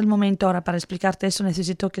 no es el momento ahora para explicarte eso,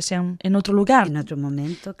 necesito que sea en otro lugar. En otro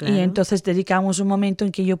momento, claro. Y entonces dedicamos un momento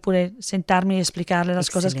en que yo pude sentarme y explicarle las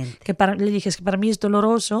cosas que le dije, es que para mí es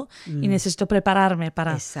doloroso y necesito prepararme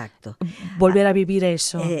para volver a vivir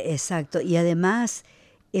eso. Exacto, y además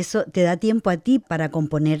eso te da tiempo a ti para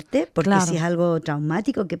componerte, porque si es algo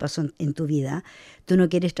traumático que pasó en tu vida, tú no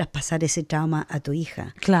quieres traspasar ese trauma a tu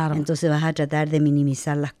hija. Claro. Entonces vas a tratar de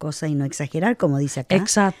minimizar las cosas y no exagerar, como dice acá.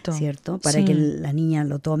 Exacto. ¿Cierto? Para que la niña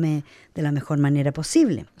lo tome de la mejor manera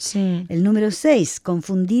posible. Sí. El número 6,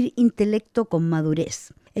 confundir intelecto con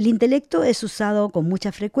madurez. El intelecto es usado con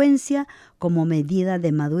mucha frecuencia como medida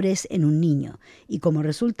de madurez en un niño y como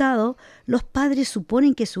resultado, los padres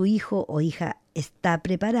suponen que su hijo o hija está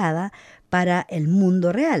preparada para el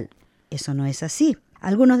mundo real. Eso no es así.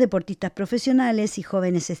 Algunos deportistas profesionales y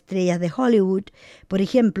jóvenes estrellas de Hollywood, por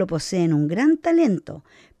ejemplo, poseen un gran talento,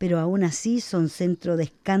 pero aún así son centro de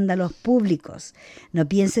escándalos públicos. No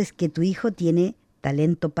pienses que tu hijo tiene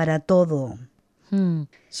talento para todo.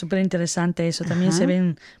 Súper interesante eso. También se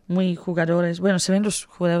ven se ven los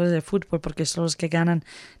jugadores de fútbol porque son los que ganan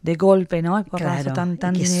de golpe, ¿no? Claro, tan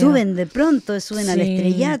que dinero. suben de pronto, suben al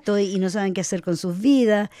estrellato y no saben qué hacer con sus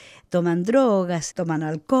vidas, toman drogas, toman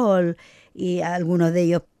alcohol y algunos de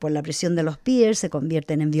ellos por la presión de los peers se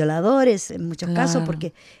convierten en violadores en muchos casos,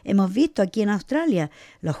 porque hemos visto aquí en Australia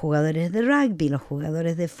los jugadores de rugby, los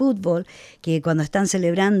jugadores de fútbol, que cuando están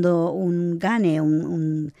celebrando un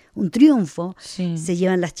triunfo, se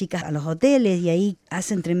llevan las chicas a los hoteles y ahí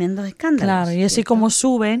hacen tremendos escándalos. Claro, y así ¿cierto? Como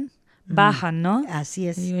suben, bajan, ¿no? Así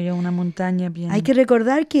es. Digo yo, una montaña bien. Hay que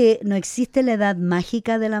recordar que no existe la edad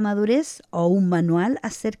mágica de la madurez o un manual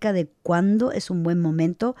acerca de cuándo es un buen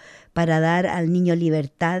momento para dar al niño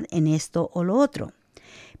libertad en esto o lo otro.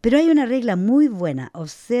 Pero hay una regla muy buena.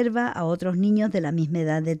 Observa a otros niños de la misma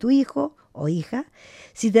edad de tu hijo o hija.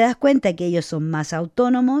 Si te das cuenta que ellos son más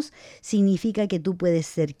autónomos, significa que tú puedes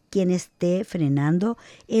ser quien esté frenando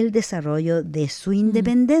el desarrollo de su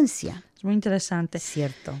independencia. Es muy interesante.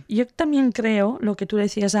 Cierto. Yo también creo, lo que tú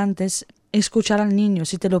decías antes, escuchar al niño,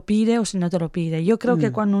 si te lo pide o si no te lo pide. Yo creo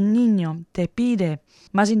que cuando un niño te pide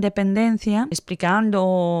más independencia, explicando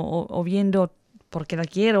o viendo por qué la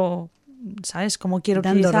quiero, ¿sabes? Cómo quiero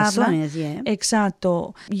dando utilizarla. Razones, yeah.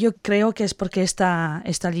 Exacto. Yo creo que es porque está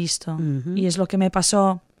listo. Y es lo que me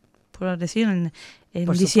pasó, por decir, en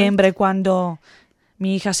diciembre, cuando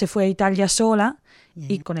mi hija se fue a Italia sola.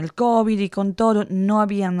 Y con el COVID y con todo, no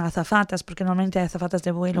habían azafatas, porque normalmente hay azafatas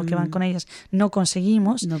de vuelo que van con ellas, no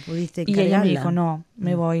conseguimos. No pudiste y ella me dijo, no,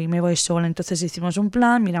 me voy sola. Entonces hicimos un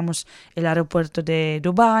plan, miramos el aeropuerto de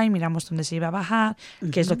Dubái, miramos dónde se iba a bajar,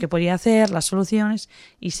 qué es lo que podía hacer, las soluciones,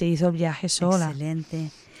 y se hizo el viaje sola.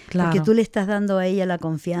 Excelente. Claro. Porque tú le estás dando a ella la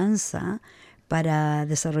confianza para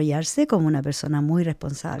desarrollarse como una persona muy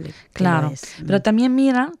responsable. Claro, pero también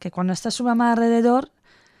mira que cuando está su mamá alrededor,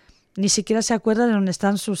 ni siquiera se acuerda de dónde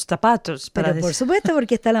están sus zapatos. Pero por supuesto,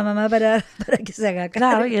 porque está la mamá para que se haga cargo.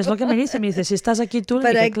 Claro, y es lo que me dice, si estás aquí tú,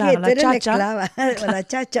 ¿para dije, claro, la chacha. La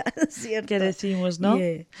chacha, ¿cierto? Que decimos, ¿no?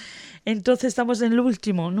 Yeah. Entonces estamos en el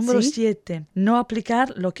último, número 7. No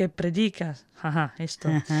aplicar lo que predicas. Esto.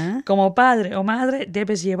 Como padre o madre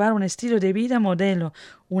debes llevar un estilo de vida modelo,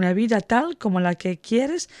 una vida tal como la que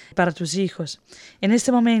quieres para tus hijos. En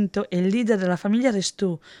este momento, el líder de la familia eres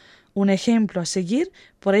tú. un ejemplo a seguir,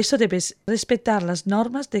 por eso debes respetar las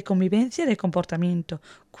normas de convivencia y de comportamiento.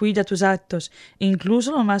 Cuida tus actos,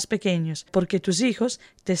 incluso los más pequeños, porque tus hijos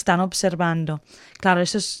te están observando. Claro,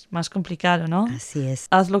 eso es más complicado, ¿no? Así es.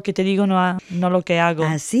 Haz lo que te digo, no lo que hago.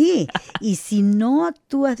 Así. Y si no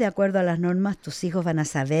actúas de acuerdo a las normas, tus hijos van a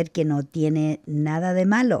saber que no tiene nada de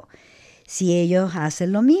malo. Si ellos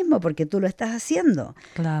hacen lo mismo, porque tú lo estás haciendo.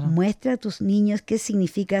 Claro. Muestra a tus niños qué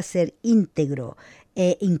significa ser íntegro.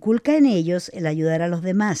 Inculca en ellos el ayudar a los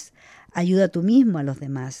demás. Ayuda tú mismo a los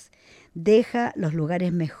demás. Deja los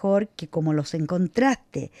lugares mejor que como los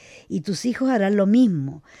encontraste. Y tus hijos harán lo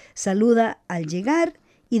mismo. Saluda al llegar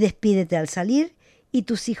y despídete al salir, y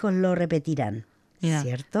tus hijos lo repetirán. Mira,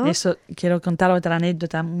 ¿cierto? Eso quiero contar otra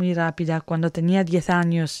anécdota muy rápida. Cuando tenía 10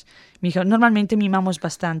 años, mi hija, normalmente mimamos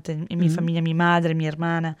bastante en mi familia, mi madre, mi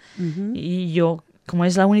hermana y yo, como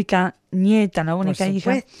es la única nieta, la única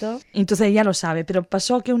hija, entonces ella lo sabe. Pero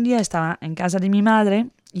pasó que un día estaba en casa de mi madre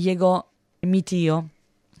y llegó mi tío,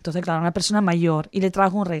 entonces claro, una persona mayor, y le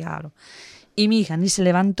trajo un regalo. Y mi hija ni se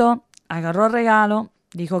levantó, agarró el regalo,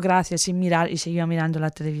 dijo gracias sin mirar y siguió mirando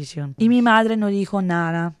la televisión. Y mi madre no dijo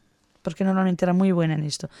nada, porque normalmente era muy buena en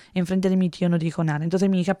esto. Enfrente de mi tío no dijo nada. Entonces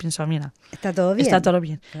mi hija pensó, mira, está todo bien. Está todo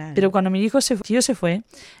bien. Claro. Pero cuando mi tío se fue,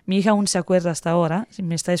 mi hija aún se acuerda hasta ahora, si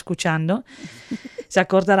me está escuchando, se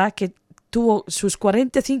acordará que tuvo sus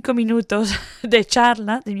 45 minutos de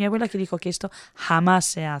charla de mi abuela, que dijo que esto jamás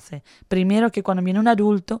se hace. Primero, que cuando viene un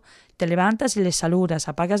adulto, te levantas y le saludas,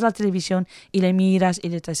 apagas la televisión y le miras y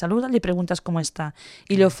le saludas, le preguntas cómo está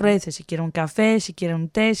y le ofreces si quiere un café, si quiere un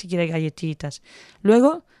té, si quiere galletitas.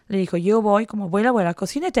 Luego le dijo, yo voy como voy a la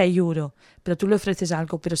cocina y te ayudo, pero tú le ofreces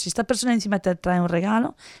algo. Pero si esta persona encima te trae un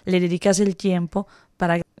regalo, le dedicas el tiempo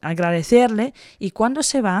para agradecerle, y cuando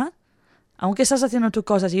se va, aunque estás haciendo tus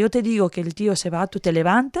cosas y yo te digo que el tío se va, tú te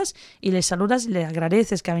levantas y le saludas y le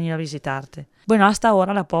agradeces que ha venido a visitarte. Bueno, hasta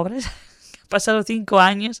ahora la pobre, ha pasado 5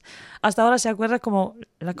 años, hasta ahora se acuerda como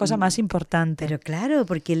la cosa más importante. Pero claro,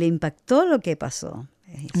 porque le impactó lo que pasó.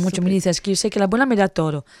 Mucho me dices que yo sé que la abuela me da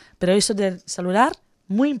todo, pero eso de saludar,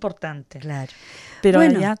 muy importante. Claro. Pero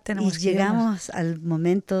bueno, ya tenemos y llegamos al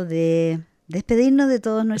momento de despedirnos de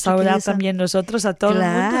todos nuestros saludar queridos. También nosotros a todo el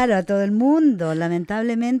mundo. Claro, a todo el mundo.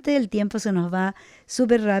 Lamentablemente el tiempo se nos va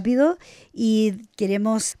súper rápido y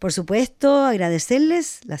queremos, por supuesto,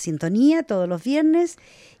 agradecerles la sintonía todos los viernes,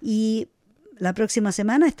 y la próxima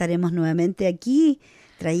semana estaremos nuevamente aquí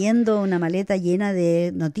trayendo una maleta llena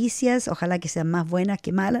de noticias, ojalá que sean más buenas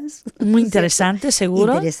que malas. Muy interesante,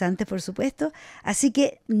 seguro. Interesantes, por supuesto. Así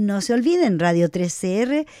que no se olviden, Radio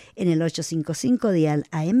 3CR en el 855 dial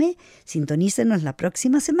AM. Sintonícenos la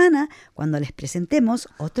próxima semana cuando les presentemos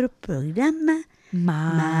otro programa.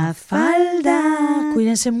 Mafalda.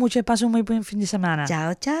 Cuídense mucho y pasen un muy buen fin de semana.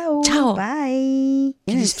 Chao, chao. Chao. Bye.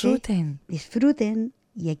 Que disfruten. Disfruten.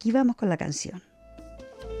 Y aquí vamos con la canción.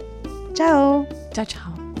 Chao. Chao,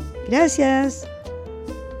 chao. Gracias.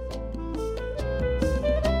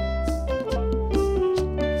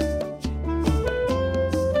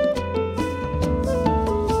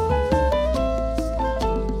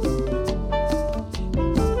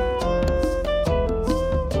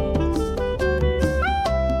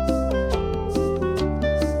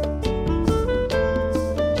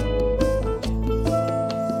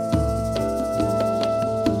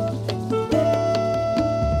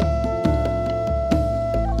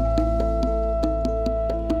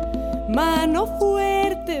 Mano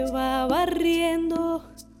fuerte va barriendo,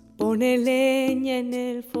 pone leña en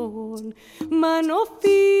el fogón. Mano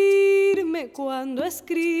firme cuando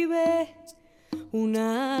escribe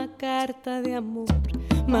una carta de amor.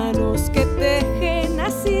 Manos que tejen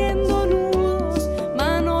haciendo nudos,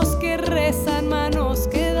 manos que rezan, manos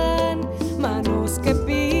que dan, manos que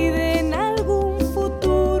piden algún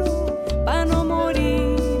futuro para no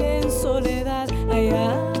morir en soledad.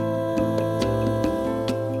 Allá.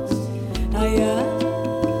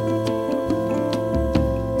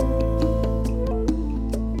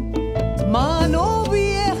 Mano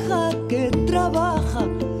vieja que trabaja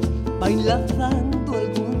bailando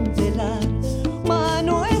algún telar.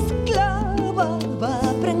 Mano esclava va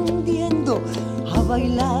aprendiendo a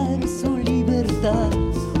bailar su libertad.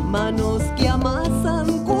 Manos que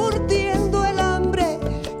amasan curtiendo el hambre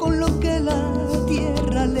con lo que la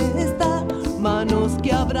tierra les da. Manos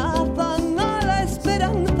que abrazan a la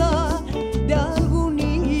esperanza de algún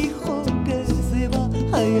hijo que se va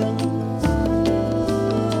allá.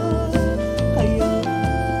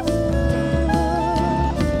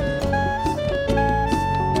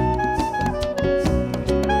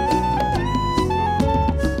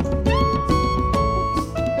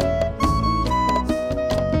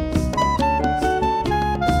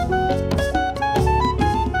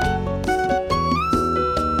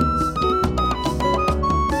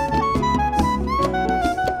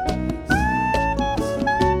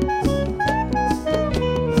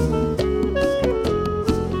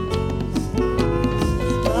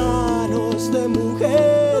 manos de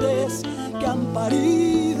mujeres que han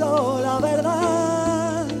parido la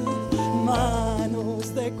verdad,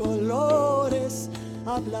 manos de colores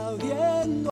aplaudiendo.